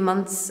 maybe a few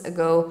months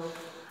ago,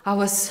 I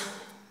was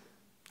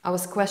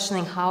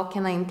questioning how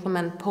can I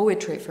implement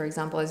poetry, for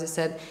example, as you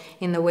said,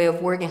 in the way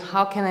of working.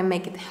 How can I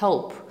make it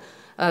help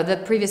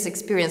that previous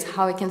experience?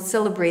 How I can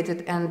celebrate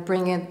it and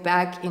bring it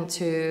back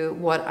into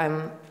what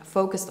I'm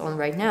focused on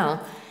right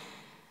now.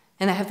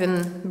 And I have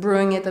been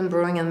brewing and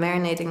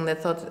marinating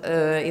that thought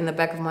in the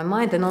back of my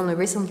mind. And only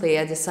recently,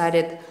 I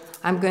decided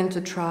I'm going to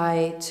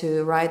try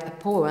to write a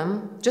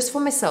poem just for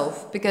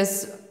myself,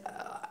 because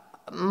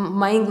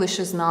my English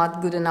is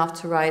not good enough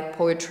to write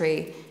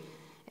poetry,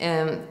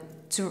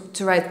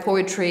 to write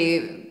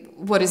poetry,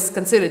 what is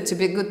considered to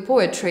be good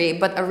poetry,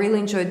 but I really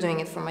enjoy doing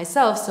it for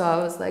myself. So I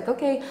was like,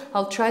 okay,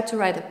 I'll try to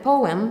write a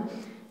poem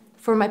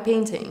for my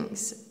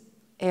paintings.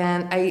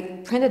 And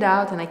I print it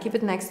out and I keep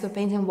it next to a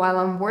painting while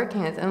I'm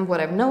working it. And what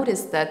I've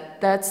noticed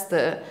that's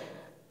the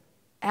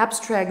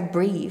abstract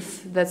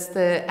brief, that's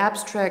the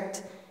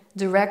abstract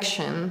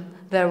direction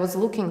that I was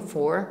looking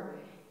for,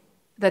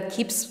 that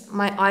keeps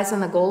my eyes on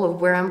the goal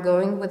of where I'm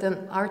going with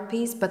an art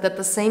piece, but at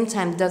the same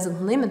time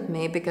doesn't limit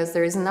me, because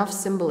there is enough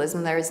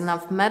symbolism, there is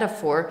enough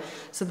metaphor,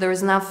 so there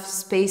is enough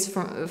space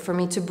for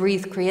me to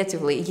breathe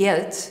creatively,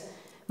 yet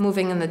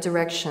moving in the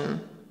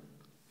direction,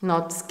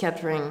 not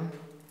scattering.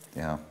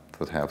 Yeah,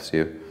 that helps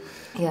you.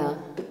 Yeah.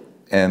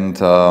 And,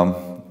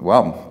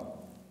 well,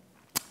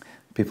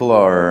 people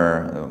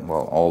are,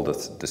 well, all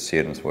the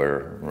students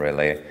were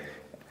really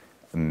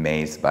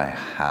amazed by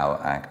how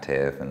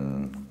active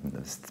and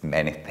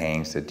many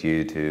things that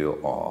you do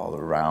all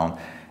around.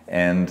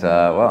 And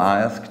well,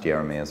 I asked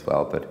Jeremy as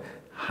well, but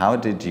how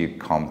did you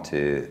come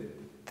to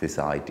this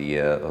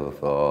idea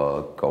of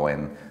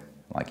going,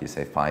 like you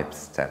say, 5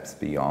 steps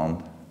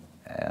beyond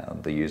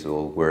the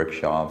usual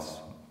workshops?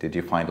 Did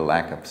you find a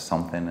lack of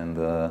something in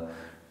the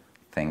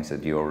things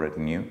that you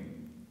already knew?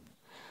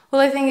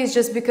 Well, I think it's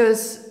just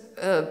because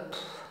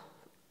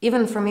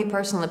even for me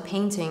personally,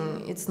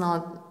 painting, it's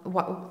not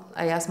what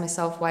I ask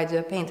myself, why do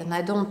I paint? And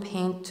I don't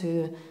paint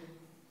to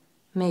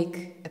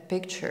make a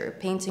picture.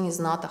 Painting is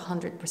not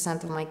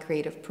 100% of my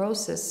creative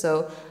process,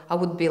 so I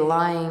would be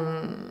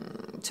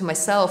lying to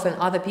myself and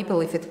other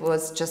people if it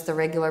was just a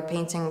regular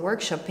painting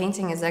workshop.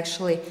 Painting is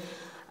actually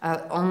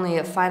only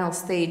a final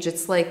stage.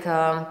 It's like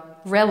a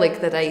relic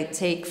that I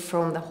take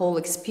from the whole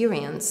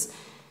experience.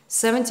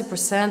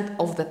 70%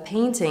 of the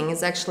painting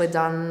is actually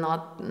done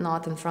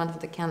not in front of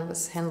the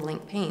canvas handling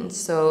paint,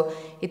 so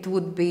it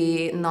would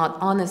be not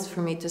honest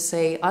for me to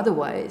say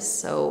otherwise.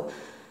 So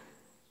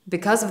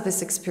because of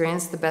this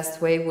experience, the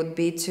best way would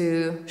be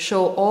to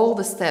show all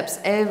the steps,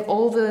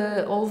 all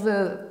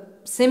the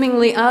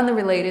seemingly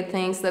unrelated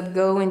things that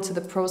go into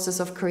the process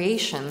of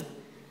creation.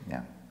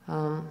 Yeah.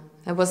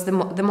 It was the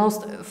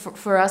most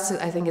for us.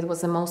 I think it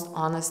was the most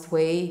honest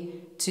way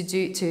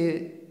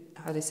to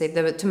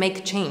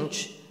make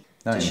change.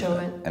 No, to show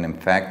it. And in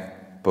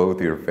fact,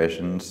 both your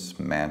visions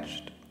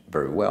matched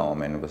very well. I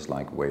mean, it was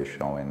like way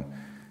showing.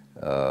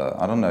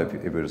 I don't know if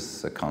it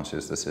was a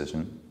conscious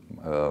decision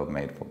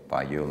made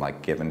by you,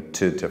 like given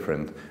two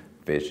different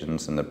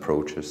visions and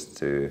approaches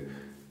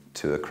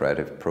to a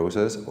creative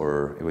process,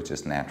 or it was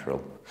just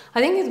natural?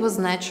 I think it was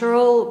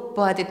natural,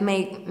 but it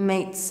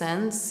made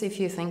sense if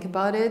you think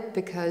about it,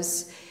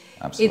 because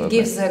Absolutely. It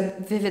gives a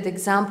vivid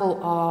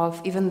example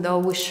of, even though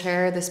we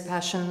share this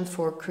passion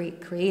for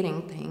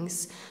creating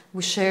things,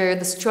 we share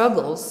the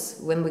struggles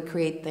when we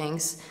create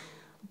things,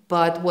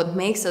 but what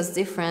makes us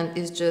different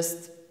is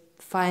just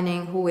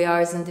finding who we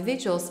are as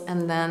individuals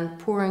and then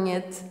pouring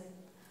it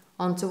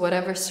onto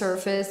whatever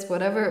surface,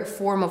 whatever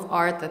form of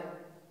art that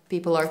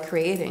people are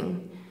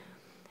creating.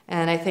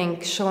 And I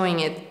think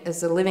showing it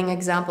as a living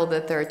example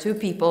that there are two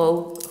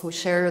people who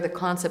share the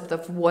concept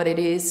of what it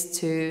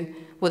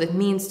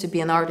means to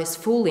be an artist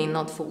fully,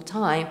 not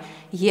full-time,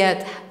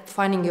 yet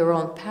finding your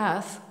own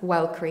path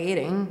while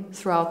creating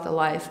throughout the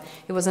life.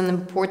 It was an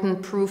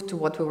important proof to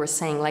what we were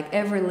saying, like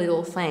every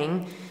little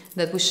thing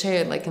that we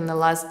shared, like in the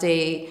last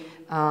day,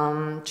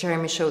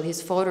 Jeremy showed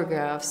his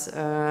photographs,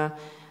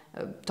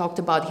 talked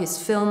about his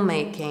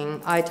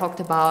filmmaking. I talked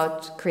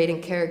about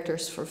creating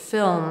characters for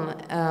film,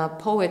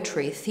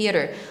 poetry,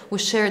 theater. We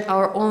shared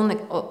our own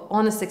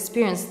honest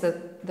experience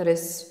that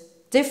is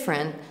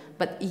different,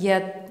 but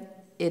yet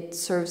it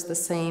serves the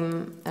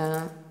same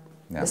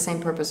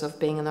purpose of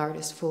being an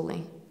artist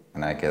fully.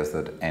 And I guess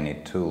that any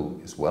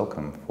tool is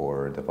welcome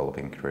for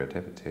developing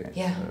creativity.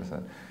 Yeah.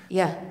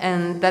 Yeah,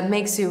 and that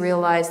makes you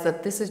realize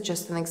that this is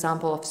just an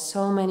example of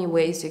so many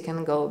ways you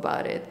can go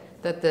about it,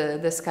 that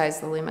the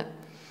sky's the limit.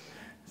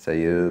 So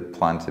you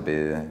plan to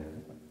be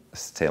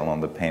still on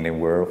the painting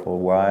world for a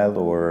while,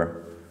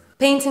 or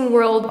painting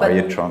world? Are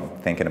you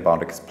thinking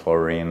about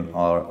exploring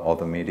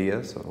other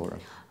medias, or?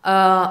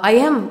 I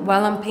am,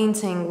 while I'm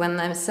painting. When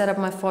I set up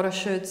my photo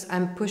shoots,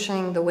 I'm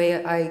pushing the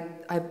way I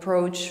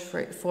approach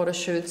photo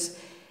shoots.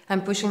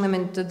 I'm pushing them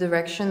into the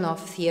direction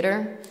of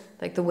theater,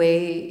 like the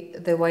way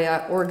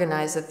I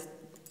organize it.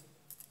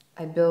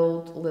 I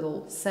build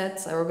little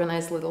sets. I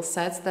organize little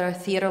sets that are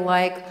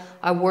theater-like.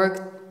 I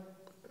work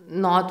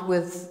not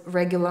with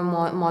regular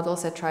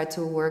models. I try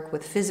to work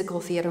with physical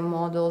theater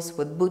models,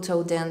 with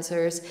Buto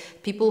dancers,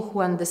 people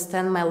who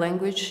understand my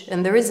language.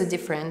 And there is a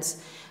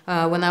difference.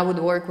 When I would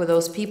work with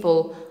those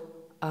people,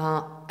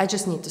 I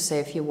just need to say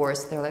a few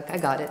words. They're like, I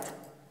got it.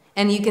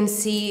 And you can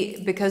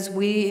see, because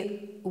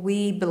we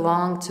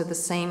belong to the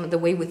same, the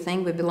way we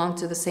think, we belong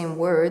to the same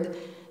word,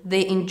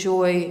 they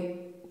enjoy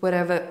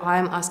whatever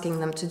I'm asking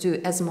them to do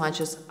as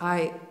much as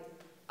I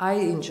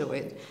enjoy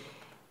it.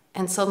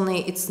 And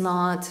suddenly it's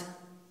not,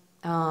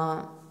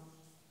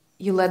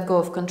 you let go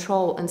of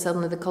control, and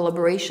suddenly the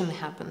collaboration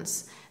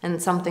happens,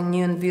 and something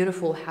new and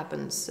beautiful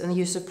happens, and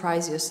you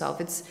surprise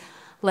yourself. It's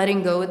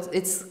letting go,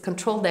 it's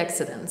controlled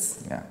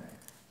accidents. Yeah.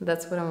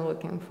 That's what I'm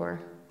looking for.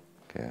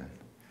 Good.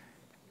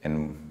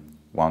 And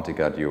once you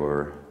got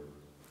your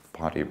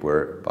body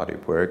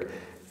work,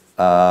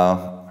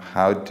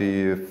 how do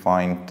you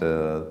find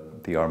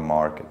the art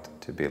market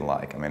to be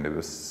like? I mean, it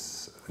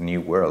was a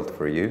new world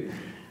for you.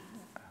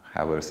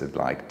 How was it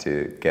like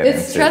to get into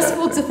that? It's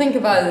stressful to think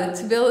about it.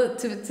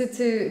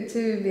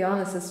 To be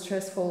honest, it's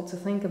stressful to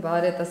think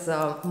about it as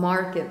a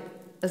market.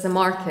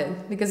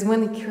 Because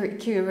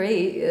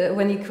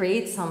when you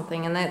create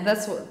something, and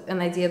that's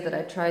an idea that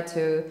I try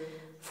to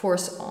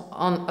force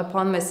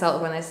upon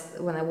myself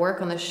when I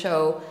work on a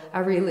show. I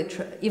really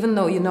try, even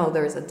though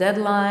there's a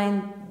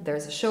deadline,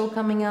 there's a show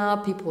coming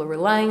up, people are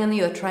relying on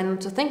you, I try not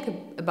to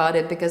think about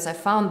it, because I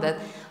found that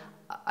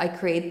I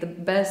create the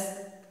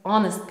best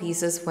honest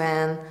pieces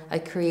when I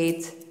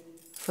create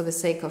for the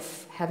sake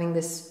of having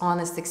this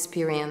honest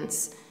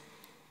experience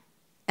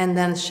and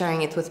then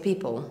sharing it with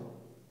people.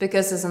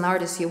 Because as an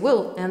artist, you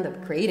will end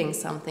up creating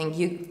something.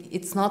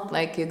 It's not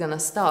like you're gonna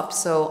stop.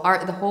 So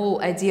the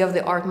whole idea of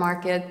the art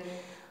market,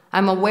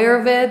 I'm aware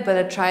of it, but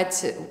I try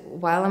to,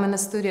 while I'm in the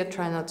studio,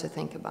 try not to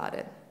think about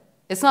it.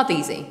 It's not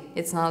easy.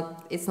 It's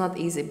not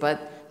easy,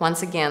 but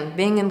once again,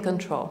 being in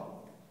control.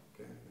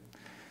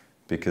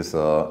 Because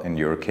in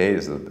your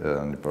case,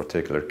 in a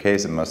particular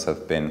case, it must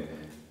have been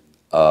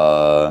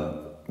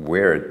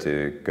weird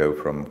to go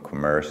from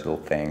commercial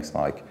things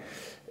like,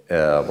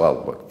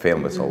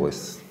 film is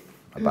always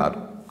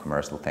about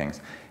commercial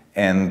things,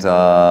 and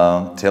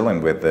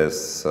dealing with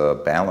this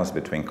balance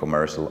between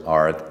commercial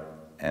art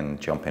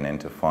and jumping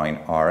into fine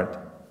art.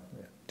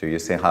 Do you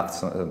still have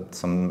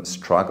some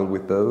struggle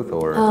with both,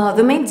 or?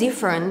 The main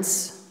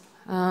difference,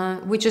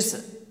 which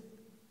is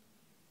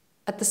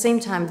at the same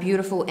time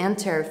beautiful and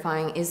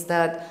terrifying, is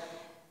that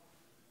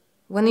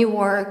when you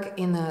work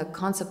in a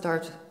concept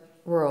art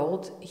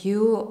world,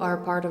 you are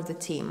part of the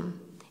team.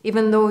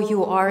 Even though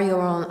you are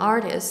your own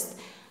artist,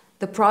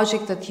 the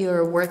project that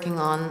you're working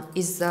on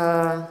is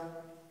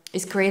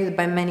created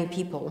by many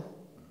people.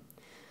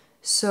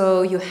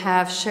 So you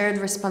have shared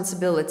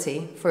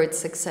responsibility for its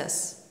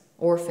success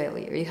or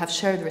failure. You have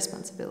shared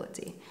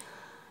responsibility.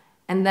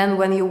 And then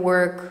when you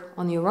work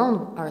on your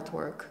own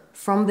artwork,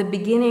 from the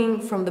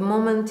beginning, from the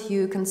moment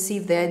you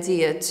conceive the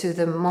idea to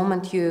the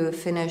moment you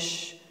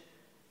finish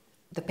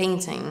the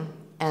painting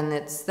and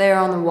it's there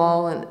on the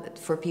wall and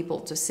for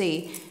people to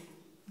see,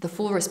 the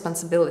full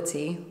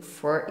responsibility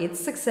for its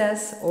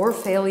success or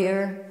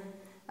failure,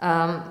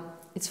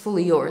 it's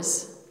fully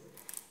yours.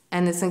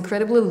 And it's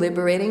incredibly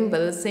liberating,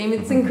 but at the same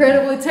it's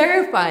incredibly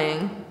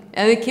terrifying.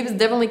 And it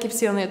definitely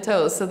keeps you on your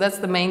toes. So that's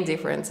the main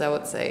difference, I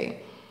would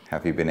say.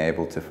 Have you been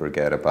able to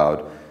forget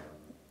about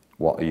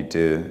what you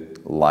do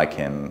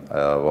liking,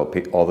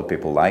 all the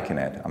people liking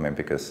it? I mean,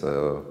 because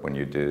when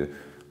you do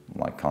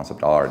like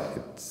concept art,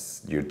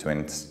 you're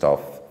doing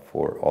stuff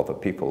for other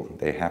people.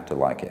 They have to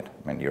like it.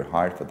 I mean, you're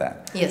hired for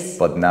that. Yes.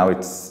 But now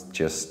it's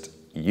just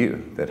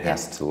you that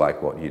has to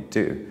like what you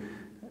do.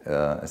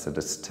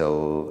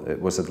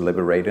 Was it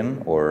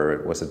liberating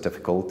or was it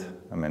difficult?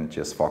 I mean,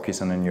 just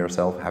focusing on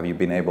yourself. Have you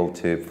been able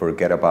to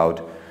forget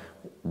about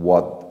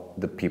what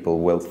the people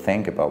will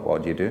think about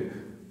what you do?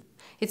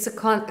 It's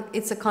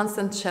a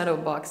constant shadow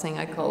boxing,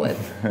 I call it.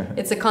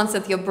 It's a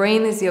constant. Your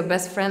brain is your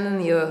best friend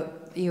and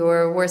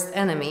your worst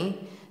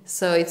enemy.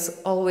 So it's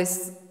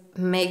always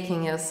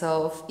making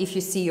yourself, if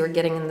you see you're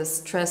getting in the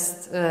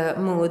stressed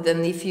mood,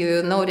 and if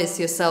you notice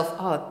yourself,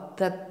 oh,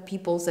 that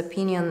people's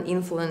opinion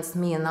influenced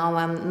me and now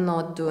I'm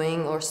not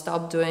doing or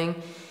stop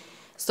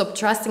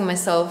trusting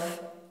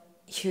myself,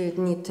 you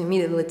need to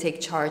immediately take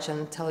charge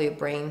and tell your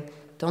brain,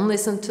 don't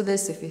listen to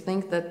this. If you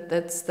think that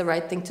that's the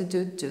right thing to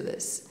do, do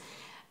this.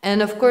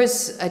 And of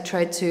course, I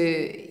try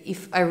to,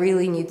 if I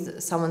really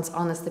need someone's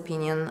honest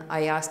opinion,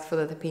 I ask for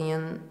that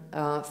opinion,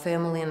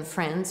 family and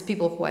friends,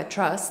 people who I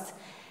trust.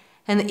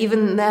 And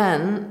even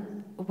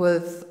then,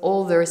 with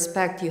all the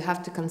respect you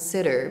have to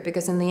consider,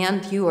 because in the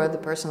end, you are the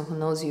person who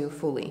knows you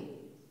fully.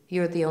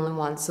 You're the only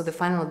one, so the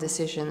final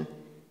decision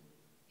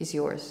is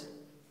yours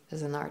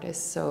as an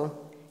artist. So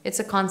it's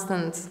a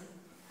constant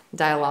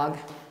dialogue.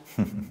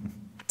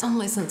 Don't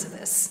listen to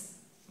this.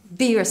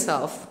 Be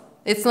yourself.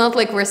 It's not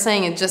like we're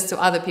saying it just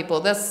to other people.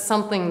 That's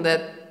something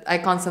that I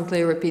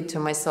constantly repeat to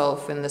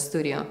myself in the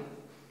studio.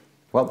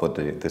 Well, but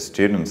the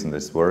students in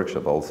this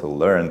workshop also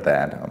learned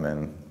that, I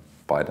mean,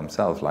 by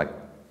themselves, like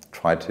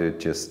try to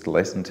just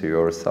listen to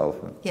yourself.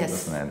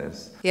 Yes.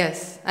 It?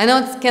 Yes. I know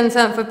it can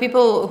sound, for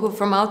people who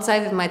from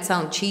outside it might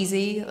sound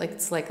cheesy, like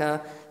it's like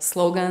a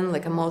slogan,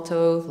 like a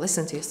motto,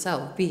 listen to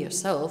yourself, be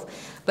yourself.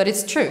 But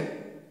it's true.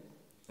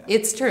 Yeah.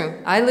 It's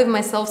true. I leave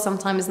myself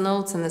sometimes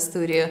notes in the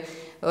studio.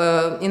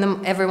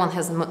 Everyone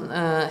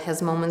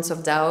has moments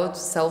of doubt,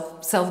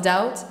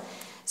 self-doubt.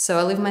 So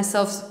I leave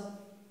myself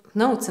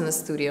notes in the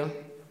studio,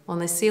 on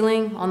the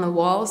ceiling, on the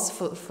walls,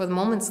 for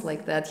moments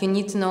like that. You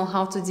need to know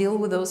how to deal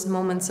with those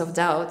moments of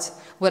doubt,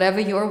 whatever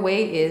your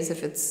way is,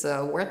 if it's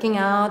working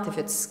out, if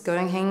it's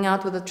going hanging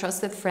out with a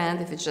trusted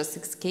friend, if it's just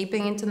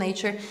escaping into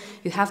nature,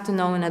 you have to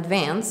know in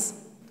advance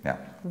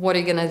what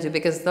you're going to do,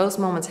 because those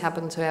moments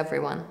happen to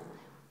everyone.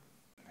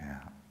 Yeah,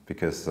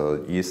 because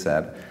you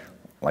said,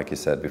 like you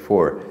said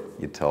before,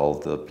 you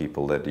told the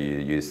people that you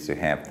used to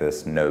have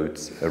these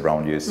notes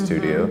around your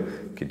studio.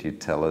 Could you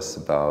tell us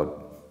about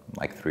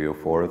like 3 or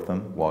 4 of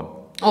them? What?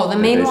 Oh, the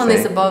main one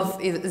is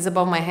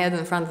above my head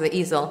in front of the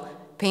easel.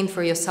 Paint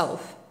for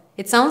yourself.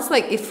 It sounds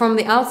like, if from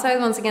the outside,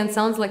 once again,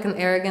 sounds like an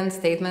arrogant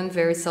statement,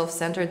 very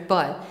self-centered,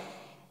 but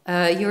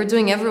you're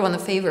doing everyone a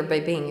favor by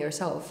being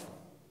yourself.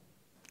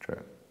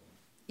 True.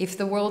 If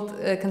the world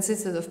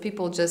consisted of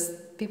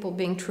people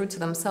being true to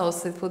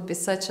themselves, it would be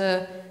such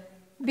a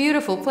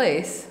beautiful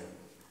place.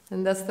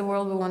 And that's the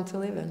world we want to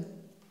live in.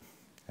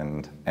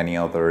 And any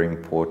other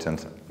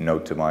important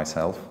note to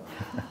myself?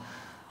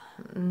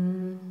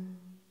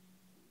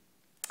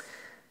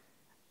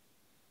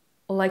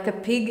 Like a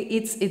pig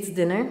eats its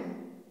dinner.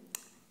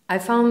 I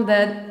found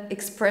that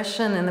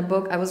expression in a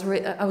book. I was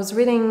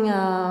reading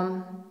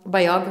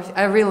biography.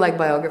 I really like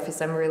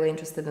biographies. I'm really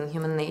interested in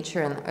human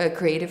nature and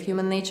creative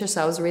human nature.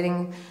 So I was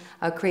reading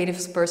a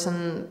creative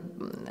person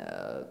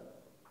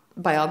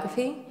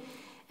biography,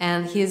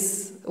 and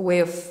his way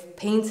of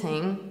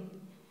painting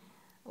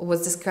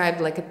was described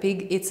like a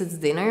pig eats its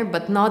dinner,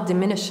 but not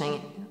diminishing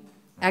it.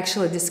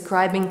 Actually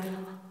describing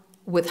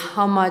with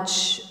how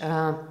much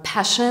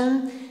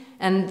passion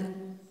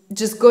and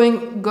just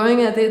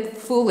going at it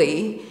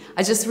fully.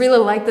 I just really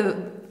like the,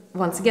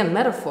 once again,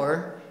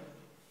 metaphor.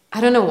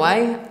 I don't know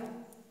why.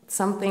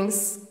 Some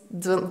things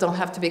don't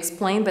have to be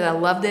explained, but I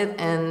loved it,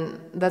 and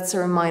that's a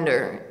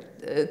reminder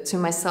to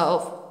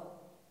myself.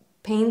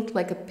 Paint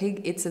like a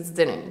pig eats its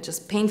dinner.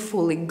 Just paint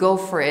fully, go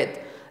for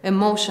it.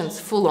 emotions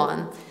full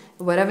on.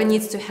 Whatever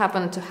needs to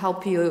happen to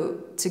help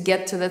you to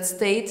get to that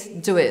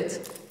state, do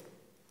it.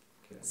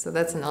 So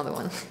that's another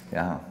one.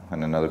 Yeah,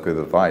 and another good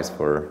advice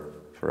for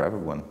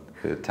everyone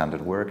who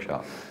attended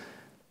workshop.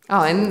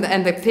 Oh,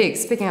 and the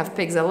pigs. Speaking of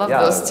pigs, I love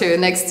those two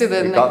next to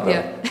the...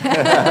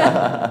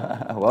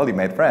 Yeah. Well, you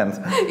made friends.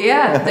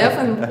 Yeah,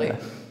 definitely.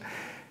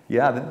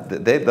 Yeah,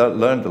 they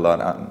learned a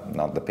lot,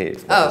 not the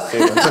pigs. What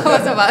did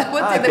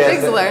the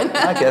pigs learn?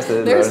 I guess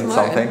they learned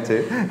something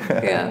too.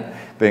 Yeah.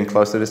 Being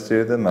close to the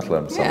student must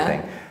learn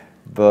something.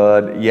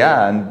 But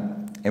yeah,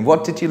 and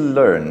what did you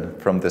learn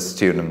from the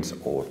students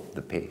or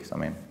the pigs? I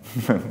mean,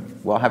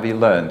 what have you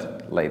learned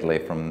lately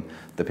from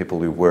the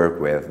people you work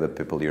with, the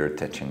people you're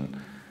teaching?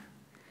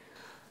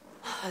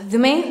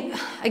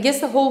 I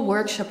guess the whole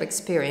workshop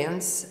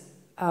experience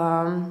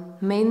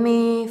made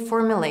me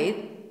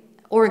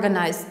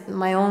organize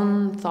my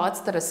own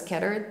thoughts that are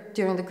scattered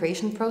during the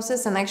creation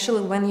process. And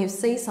actually, when you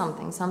say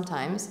something,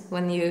 sometimes,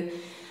 when you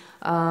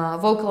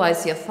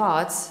vocalize your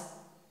thoughts,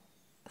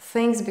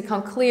 things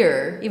become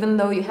clearer, even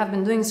though you have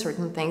been doing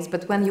certain things.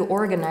 But when you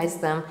organize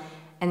them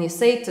and you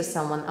say it to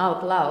someone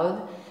out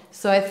loud,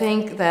 so I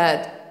think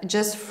that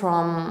just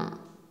from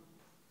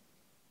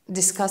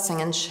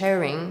discussing and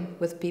sharing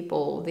with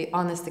people the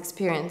honest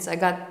experience, I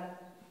got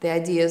the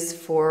ideas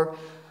for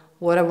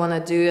what I want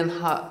to do and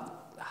how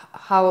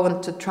I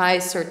want to try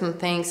certain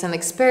things and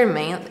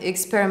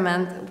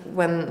experiment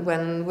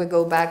when we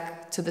go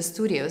back to the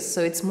studios.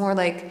 So it's more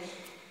like,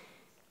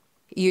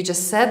 you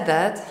just said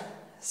that,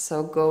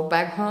 so go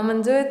back home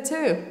and do it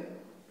too.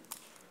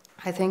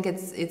 I think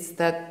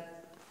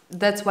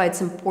that's why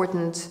it's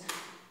important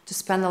to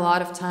spend a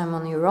lot of time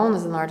on your own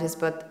as an artist,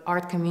 but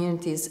art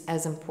community is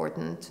as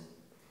important.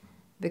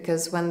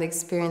 Because when the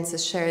experience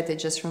is shared, it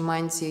just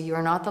reminds you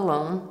you're not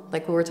alone.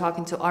 Like we were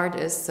talking to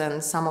artists,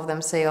 and some of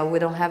them say, oh, we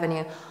don't have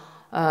any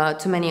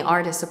too many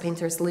artists or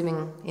painters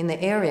living in the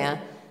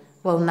area.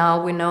 Well,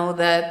 now we know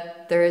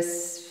that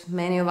there's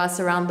many of us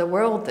around the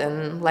world,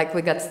 and like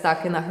we got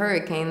stuck in a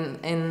hurricane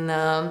in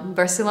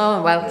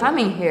Barcelona while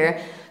coming here.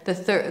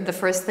 The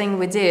first thing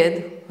we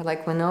did,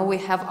 like we know we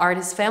have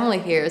artist family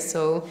here,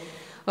 so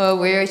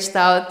we reached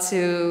out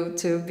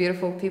to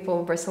beautiful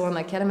people,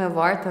 Barcelona Academy of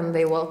Art, and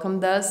they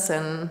welcomed us.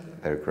 And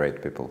they're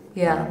great people.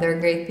 Yeah, they're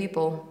great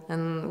people,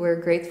 and we're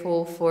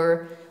grateful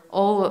for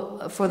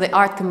the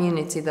art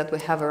community that we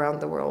have around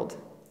the world.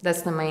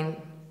 That's the main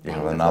thing. You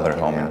have another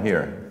home in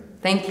here.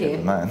 Thank you.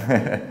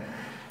 Man.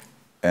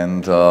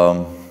 And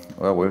well,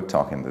 we were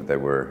talking that there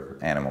were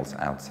animals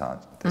outside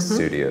the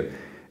studio,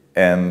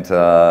 and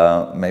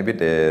maybe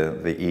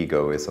the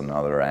ego is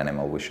another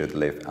animal we should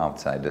live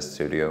outside the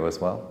studio as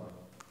well.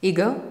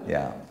 Ego?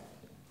 Yeah.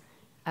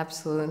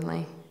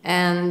 Absolutely.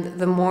 And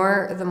the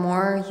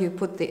more you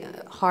put the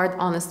hard,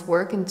 honest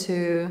work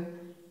into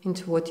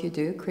what you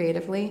do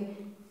creatively,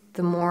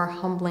 the more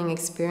humbling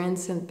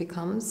experience it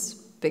becomes.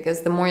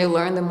 Because the more you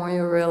learn, the more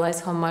you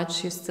realize how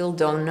much you still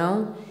don't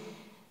know.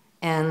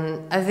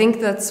 And I think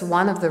that's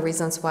one of the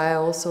reasons why I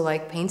also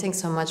like painting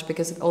so much,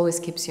 because it always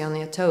keeps you on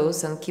your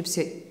toes and keeps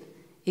your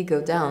ego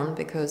down,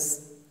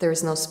 because there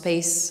is no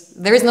space.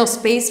 There is no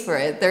space for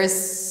it.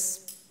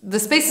 The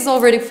space is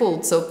already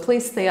full, so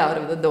please stay out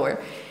of the door.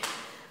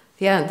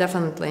 Yeah,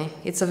 definitely.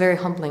 It's a very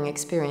humbling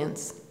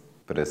experience.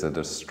 But is it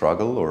a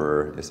struggle,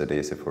 or is it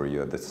easy for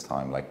you at this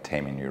time, like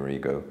taming your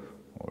ego?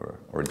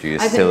 Or do you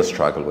still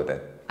struggle with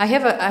it? I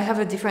have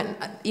a different...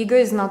 Ego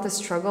is not a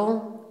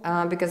struggle,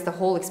 because the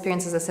whole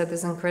experience, as I said,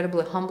 is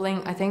incredibly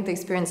humbling. I think the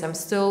experience I'm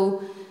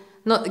still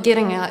not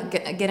getting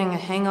a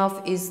hang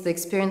of is the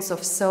experience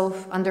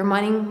of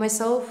undermining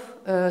myself,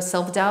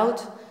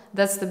 self-doubt.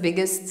 That's the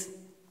biggest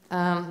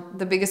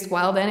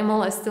wild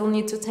animal I still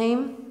need to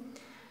tame.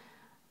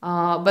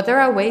 But there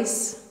are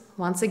ways.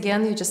 Once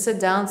again, you just sit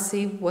down,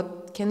 see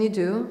what can you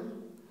do,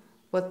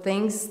 what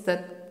things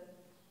that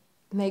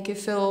make you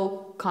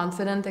feel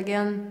confident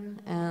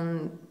again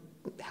and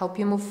help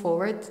you move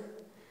forward.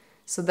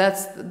 So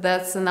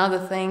that's another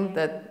thing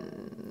that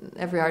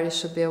every artist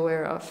should be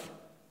aware of.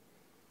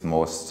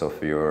 Most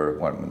of your,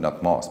 well,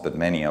 not most, but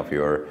many of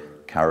your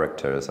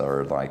characters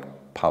are like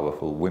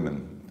powerful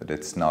women, but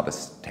it's not a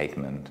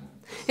statement.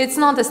 It's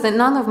not a statement.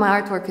 None of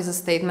my artwork is a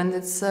statement.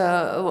 It's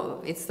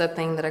that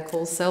thing that I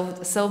call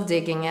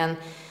self-digging, and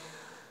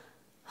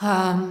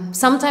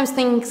sometimes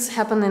things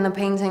happen in a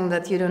painting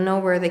that you don't know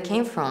where they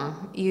came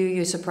from.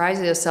 You surprise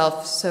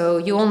yourself, so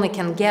you only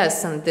can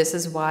guess, and this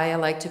is why I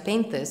like to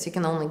paint this. You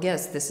can only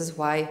guess. This is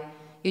why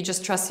you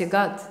just trust your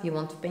gut. You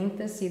want to paint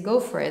this, you go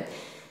for it.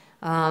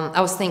 I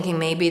was thinking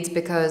maybe it's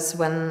because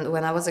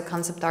when I was a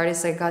concept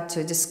artist, I got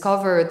to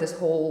discover this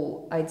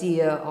whole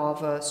idea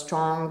of a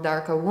strong,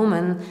 darker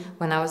woman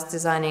when I was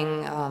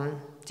designing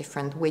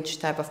different witch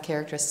type of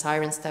characters,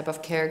 sirens type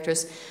of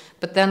characters.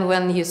 But then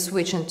when you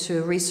switch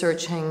into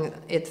researching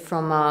it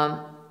from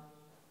an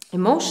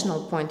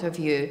emotional point of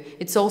view,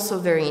 it's also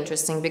very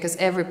interesting, because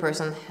every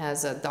person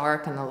has a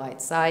dark and a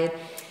light side.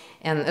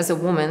 And as a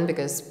woman,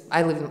 because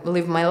I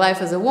live my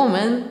life as a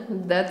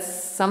woman, that's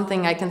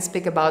something I can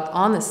speak about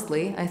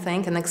honestly, I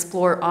think, and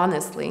explore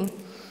honestly.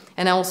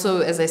 And also,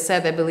 as I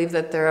said, I believe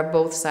that there are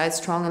both sides,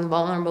 strong and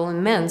vulnerable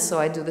in men, so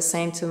I do the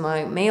same to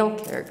my male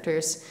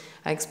characters.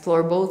 I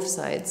explore both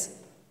sides.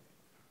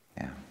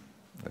 Yeah,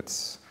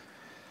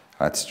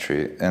 that's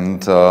true.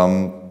 And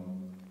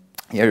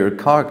yeah, your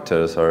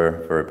characters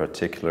are very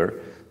particular.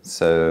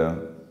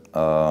 So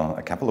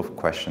a couple of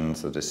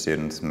questions that the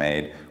students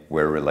made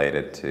were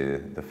related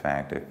to the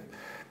fact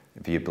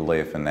if you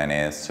believe in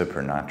any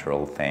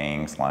supernatural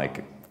things,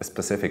 like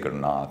specific or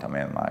not, I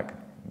mean, like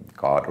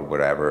God or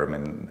whatever, I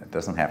mean, it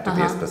doesn't have to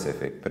be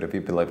specific, but if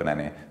you believe in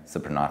any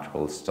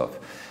supernatural stuff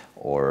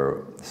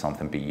or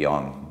something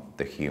beyond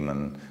the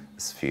human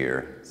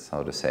sphere,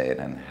 so to say it,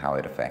 and how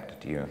it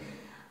affected you.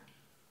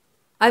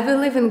 I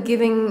believe in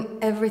giving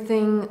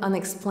everything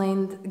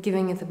unexplained,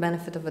 giving it the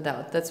benefit of a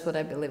doubt. That's what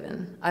I believe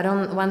in. I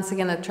don't, once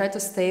again, I try to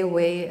stay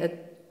away at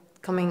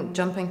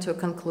jumping to a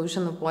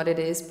conclusion of what it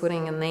is,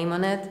 putting a name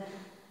on it,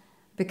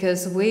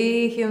 because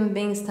we human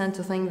beings tend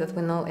to think that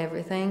we know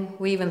everything.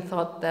 We even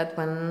thought that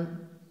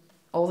when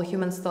all the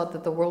humans thought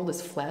that the world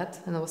is flat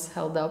and it was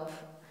held up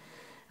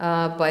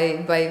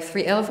by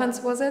 3 elephants,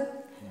 was it?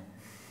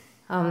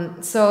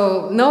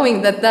 So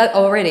knowing that that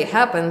already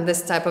happened,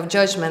 this type of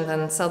judgment,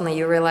 and suddenly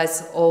you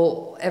realize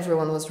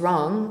everyone was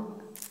wrong,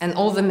 and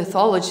all the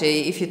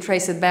mythology, if you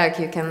trace it back,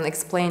 you can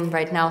explain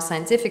right now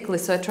scientifically.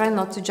 So I try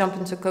not to jump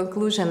into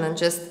conclusion and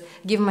just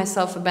give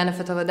myself a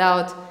benefit of a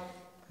doubt.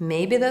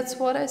 Maybe that's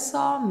what I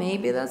saw,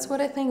 maybe that's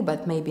what I think,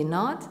 but maybe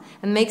not.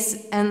 And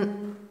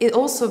it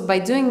also, by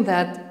doing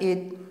that,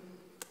 it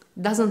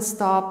doesn't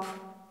stop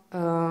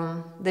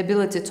the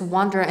ability to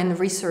wonder and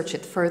research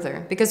it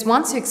further. Because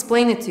once you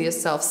explain it to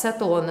yourself,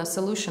 settle on a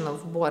solution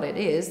of what it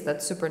is,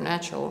 that's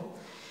supernatural,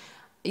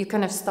 you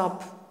kind of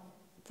stop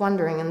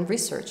wondering and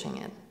researching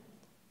it.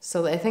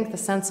 So I think the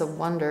sense of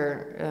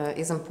wonder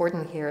is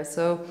important here.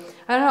 So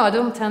I don't know, I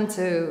don't tend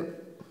to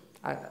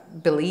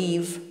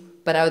believe,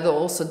 but I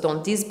also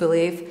don't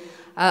disbelieve.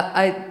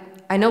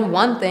 I know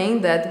one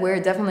thing, that we're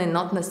definitely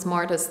not the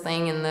smartest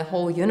thing in the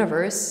whole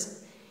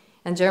universe.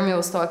 And Jeremy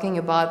was talking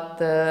about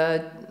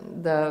the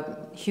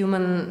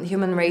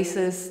human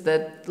races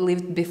that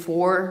lived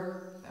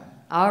before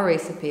our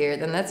race appeared,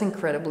 and that's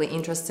incredibly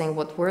interesting.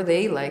 What were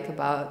they like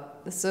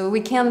about? So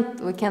we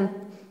can't.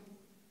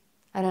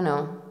 I don't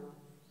know.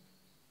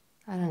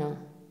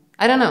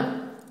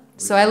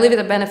 So I leave it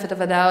a benefit of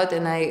a doubt,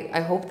 and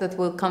I hope that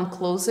we'll come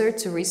closer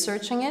to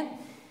researching it.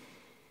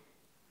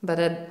 But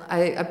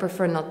I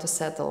prefer not to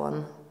settle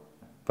on.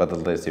 But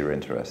at least you're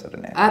interested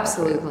in it.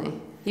 Absolutely.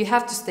 You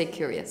have to stay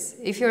curious.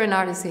 If you're an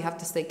artist, you have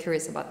to stay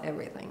curious about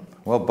everything.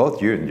 Well,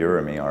 both you and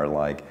Jeremy are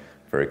like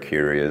very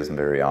curious and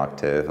very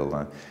active.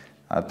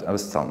 I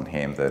was telling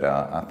him that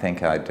I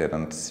think I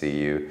didn't see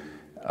you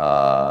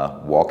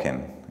walking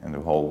in the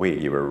whole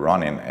week. You were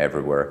running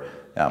everywhere.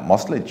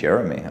 Mostly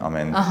Jeremy. I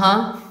mean,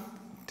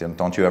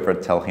 don't you ever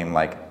tell him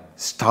like,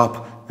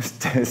 stop,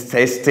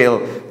 stay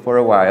still for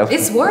a while?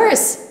 It's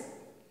worse.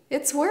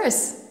 It's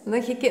worse.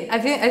 Like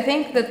I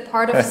think that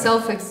part of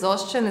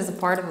self-exhaustion is a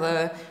part of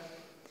the.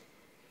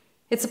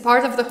 It's a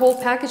part of the whole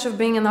package of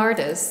being an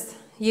artist.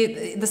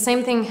 The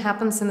same thing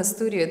happens in the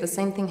studio. The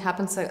same thing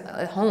happens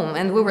at home.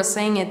 And we were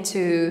saying it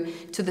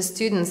to the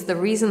students. The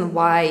reason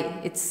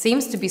why it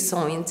seems to be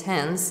so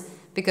intense,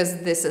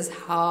 because this is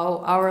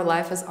how our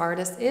life as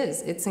artists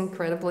is. It's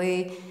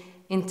incredibly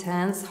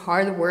intense,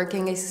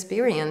 hard-working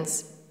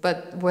experience.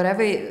 But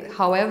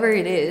however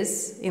it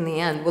is, in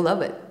the end, we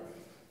love it.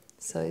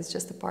 So it's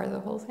just a part of the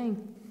whole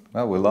thing.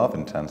 Well, we love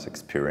intense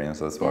experience.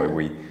 That's why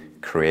we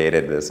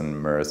created this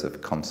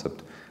immersive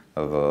concept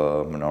of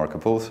Menorca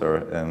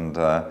Pulsar. And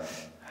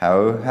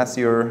how has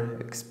your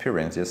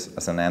experience, just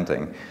as an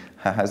ending,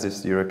 how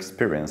has your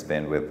experience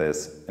been with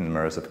this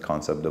immersive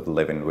concept of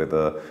living with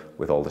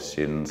all the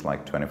students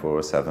like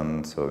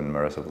 24/7, so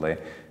immersively?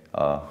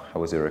 How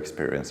was your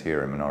experience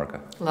here in Menorca?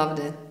 Loved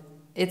it.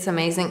 It's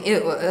amazing.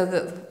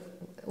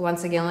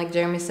 Once again, like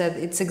Jeremy said,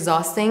 it's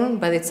exhausting,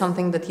 but it's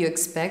something that you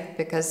expect,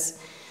 because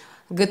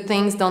good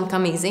things don't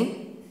come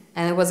easy,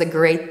 and it was a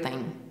great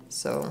thing.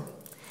 So,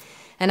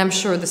 and I'm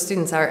sure the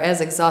students are as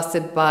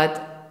exhausted, but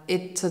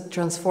it's a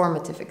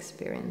transformative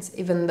experience,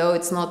 even though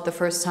it's not the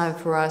first time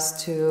for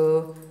us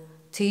to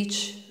teach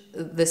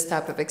this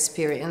type of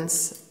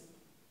experience.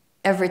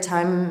 Every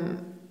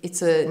time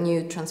it's a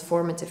new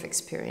transformative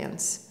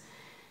experience.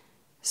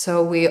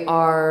 So we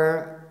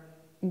are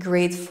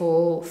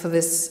grateful for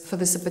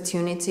this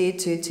opportunity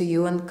to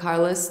you and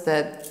Carlos,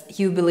 that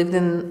you believed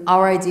in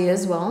our idea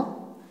as well,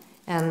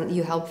 and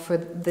you helped for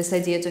this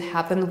idea to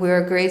happen. We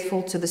are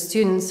grateful to the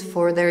students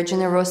for their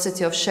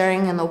generosity of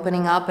sharing and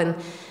opening up and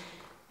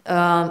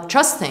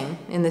trusting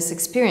in this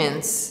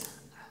experience.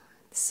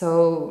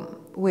 So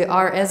we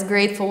are as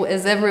grateful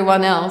as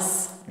everyone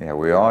else. Yeah,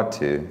 we are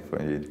too,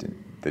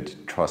 that you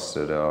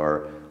trusted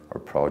our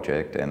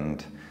project.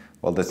 And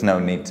well, there's no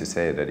need to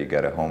say that you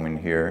got a home in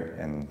here,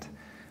 and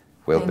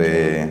we'll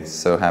be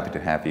so happy to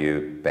have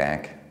you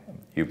back,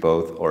 you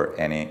both or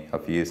any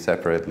of you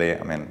separately.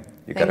 I mean,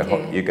 you got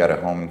a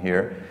home in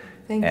here.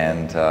 Thank you.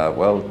 And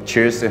well,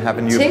 cheers to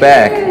having you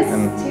back.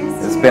 And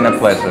it's been a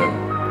pleasure.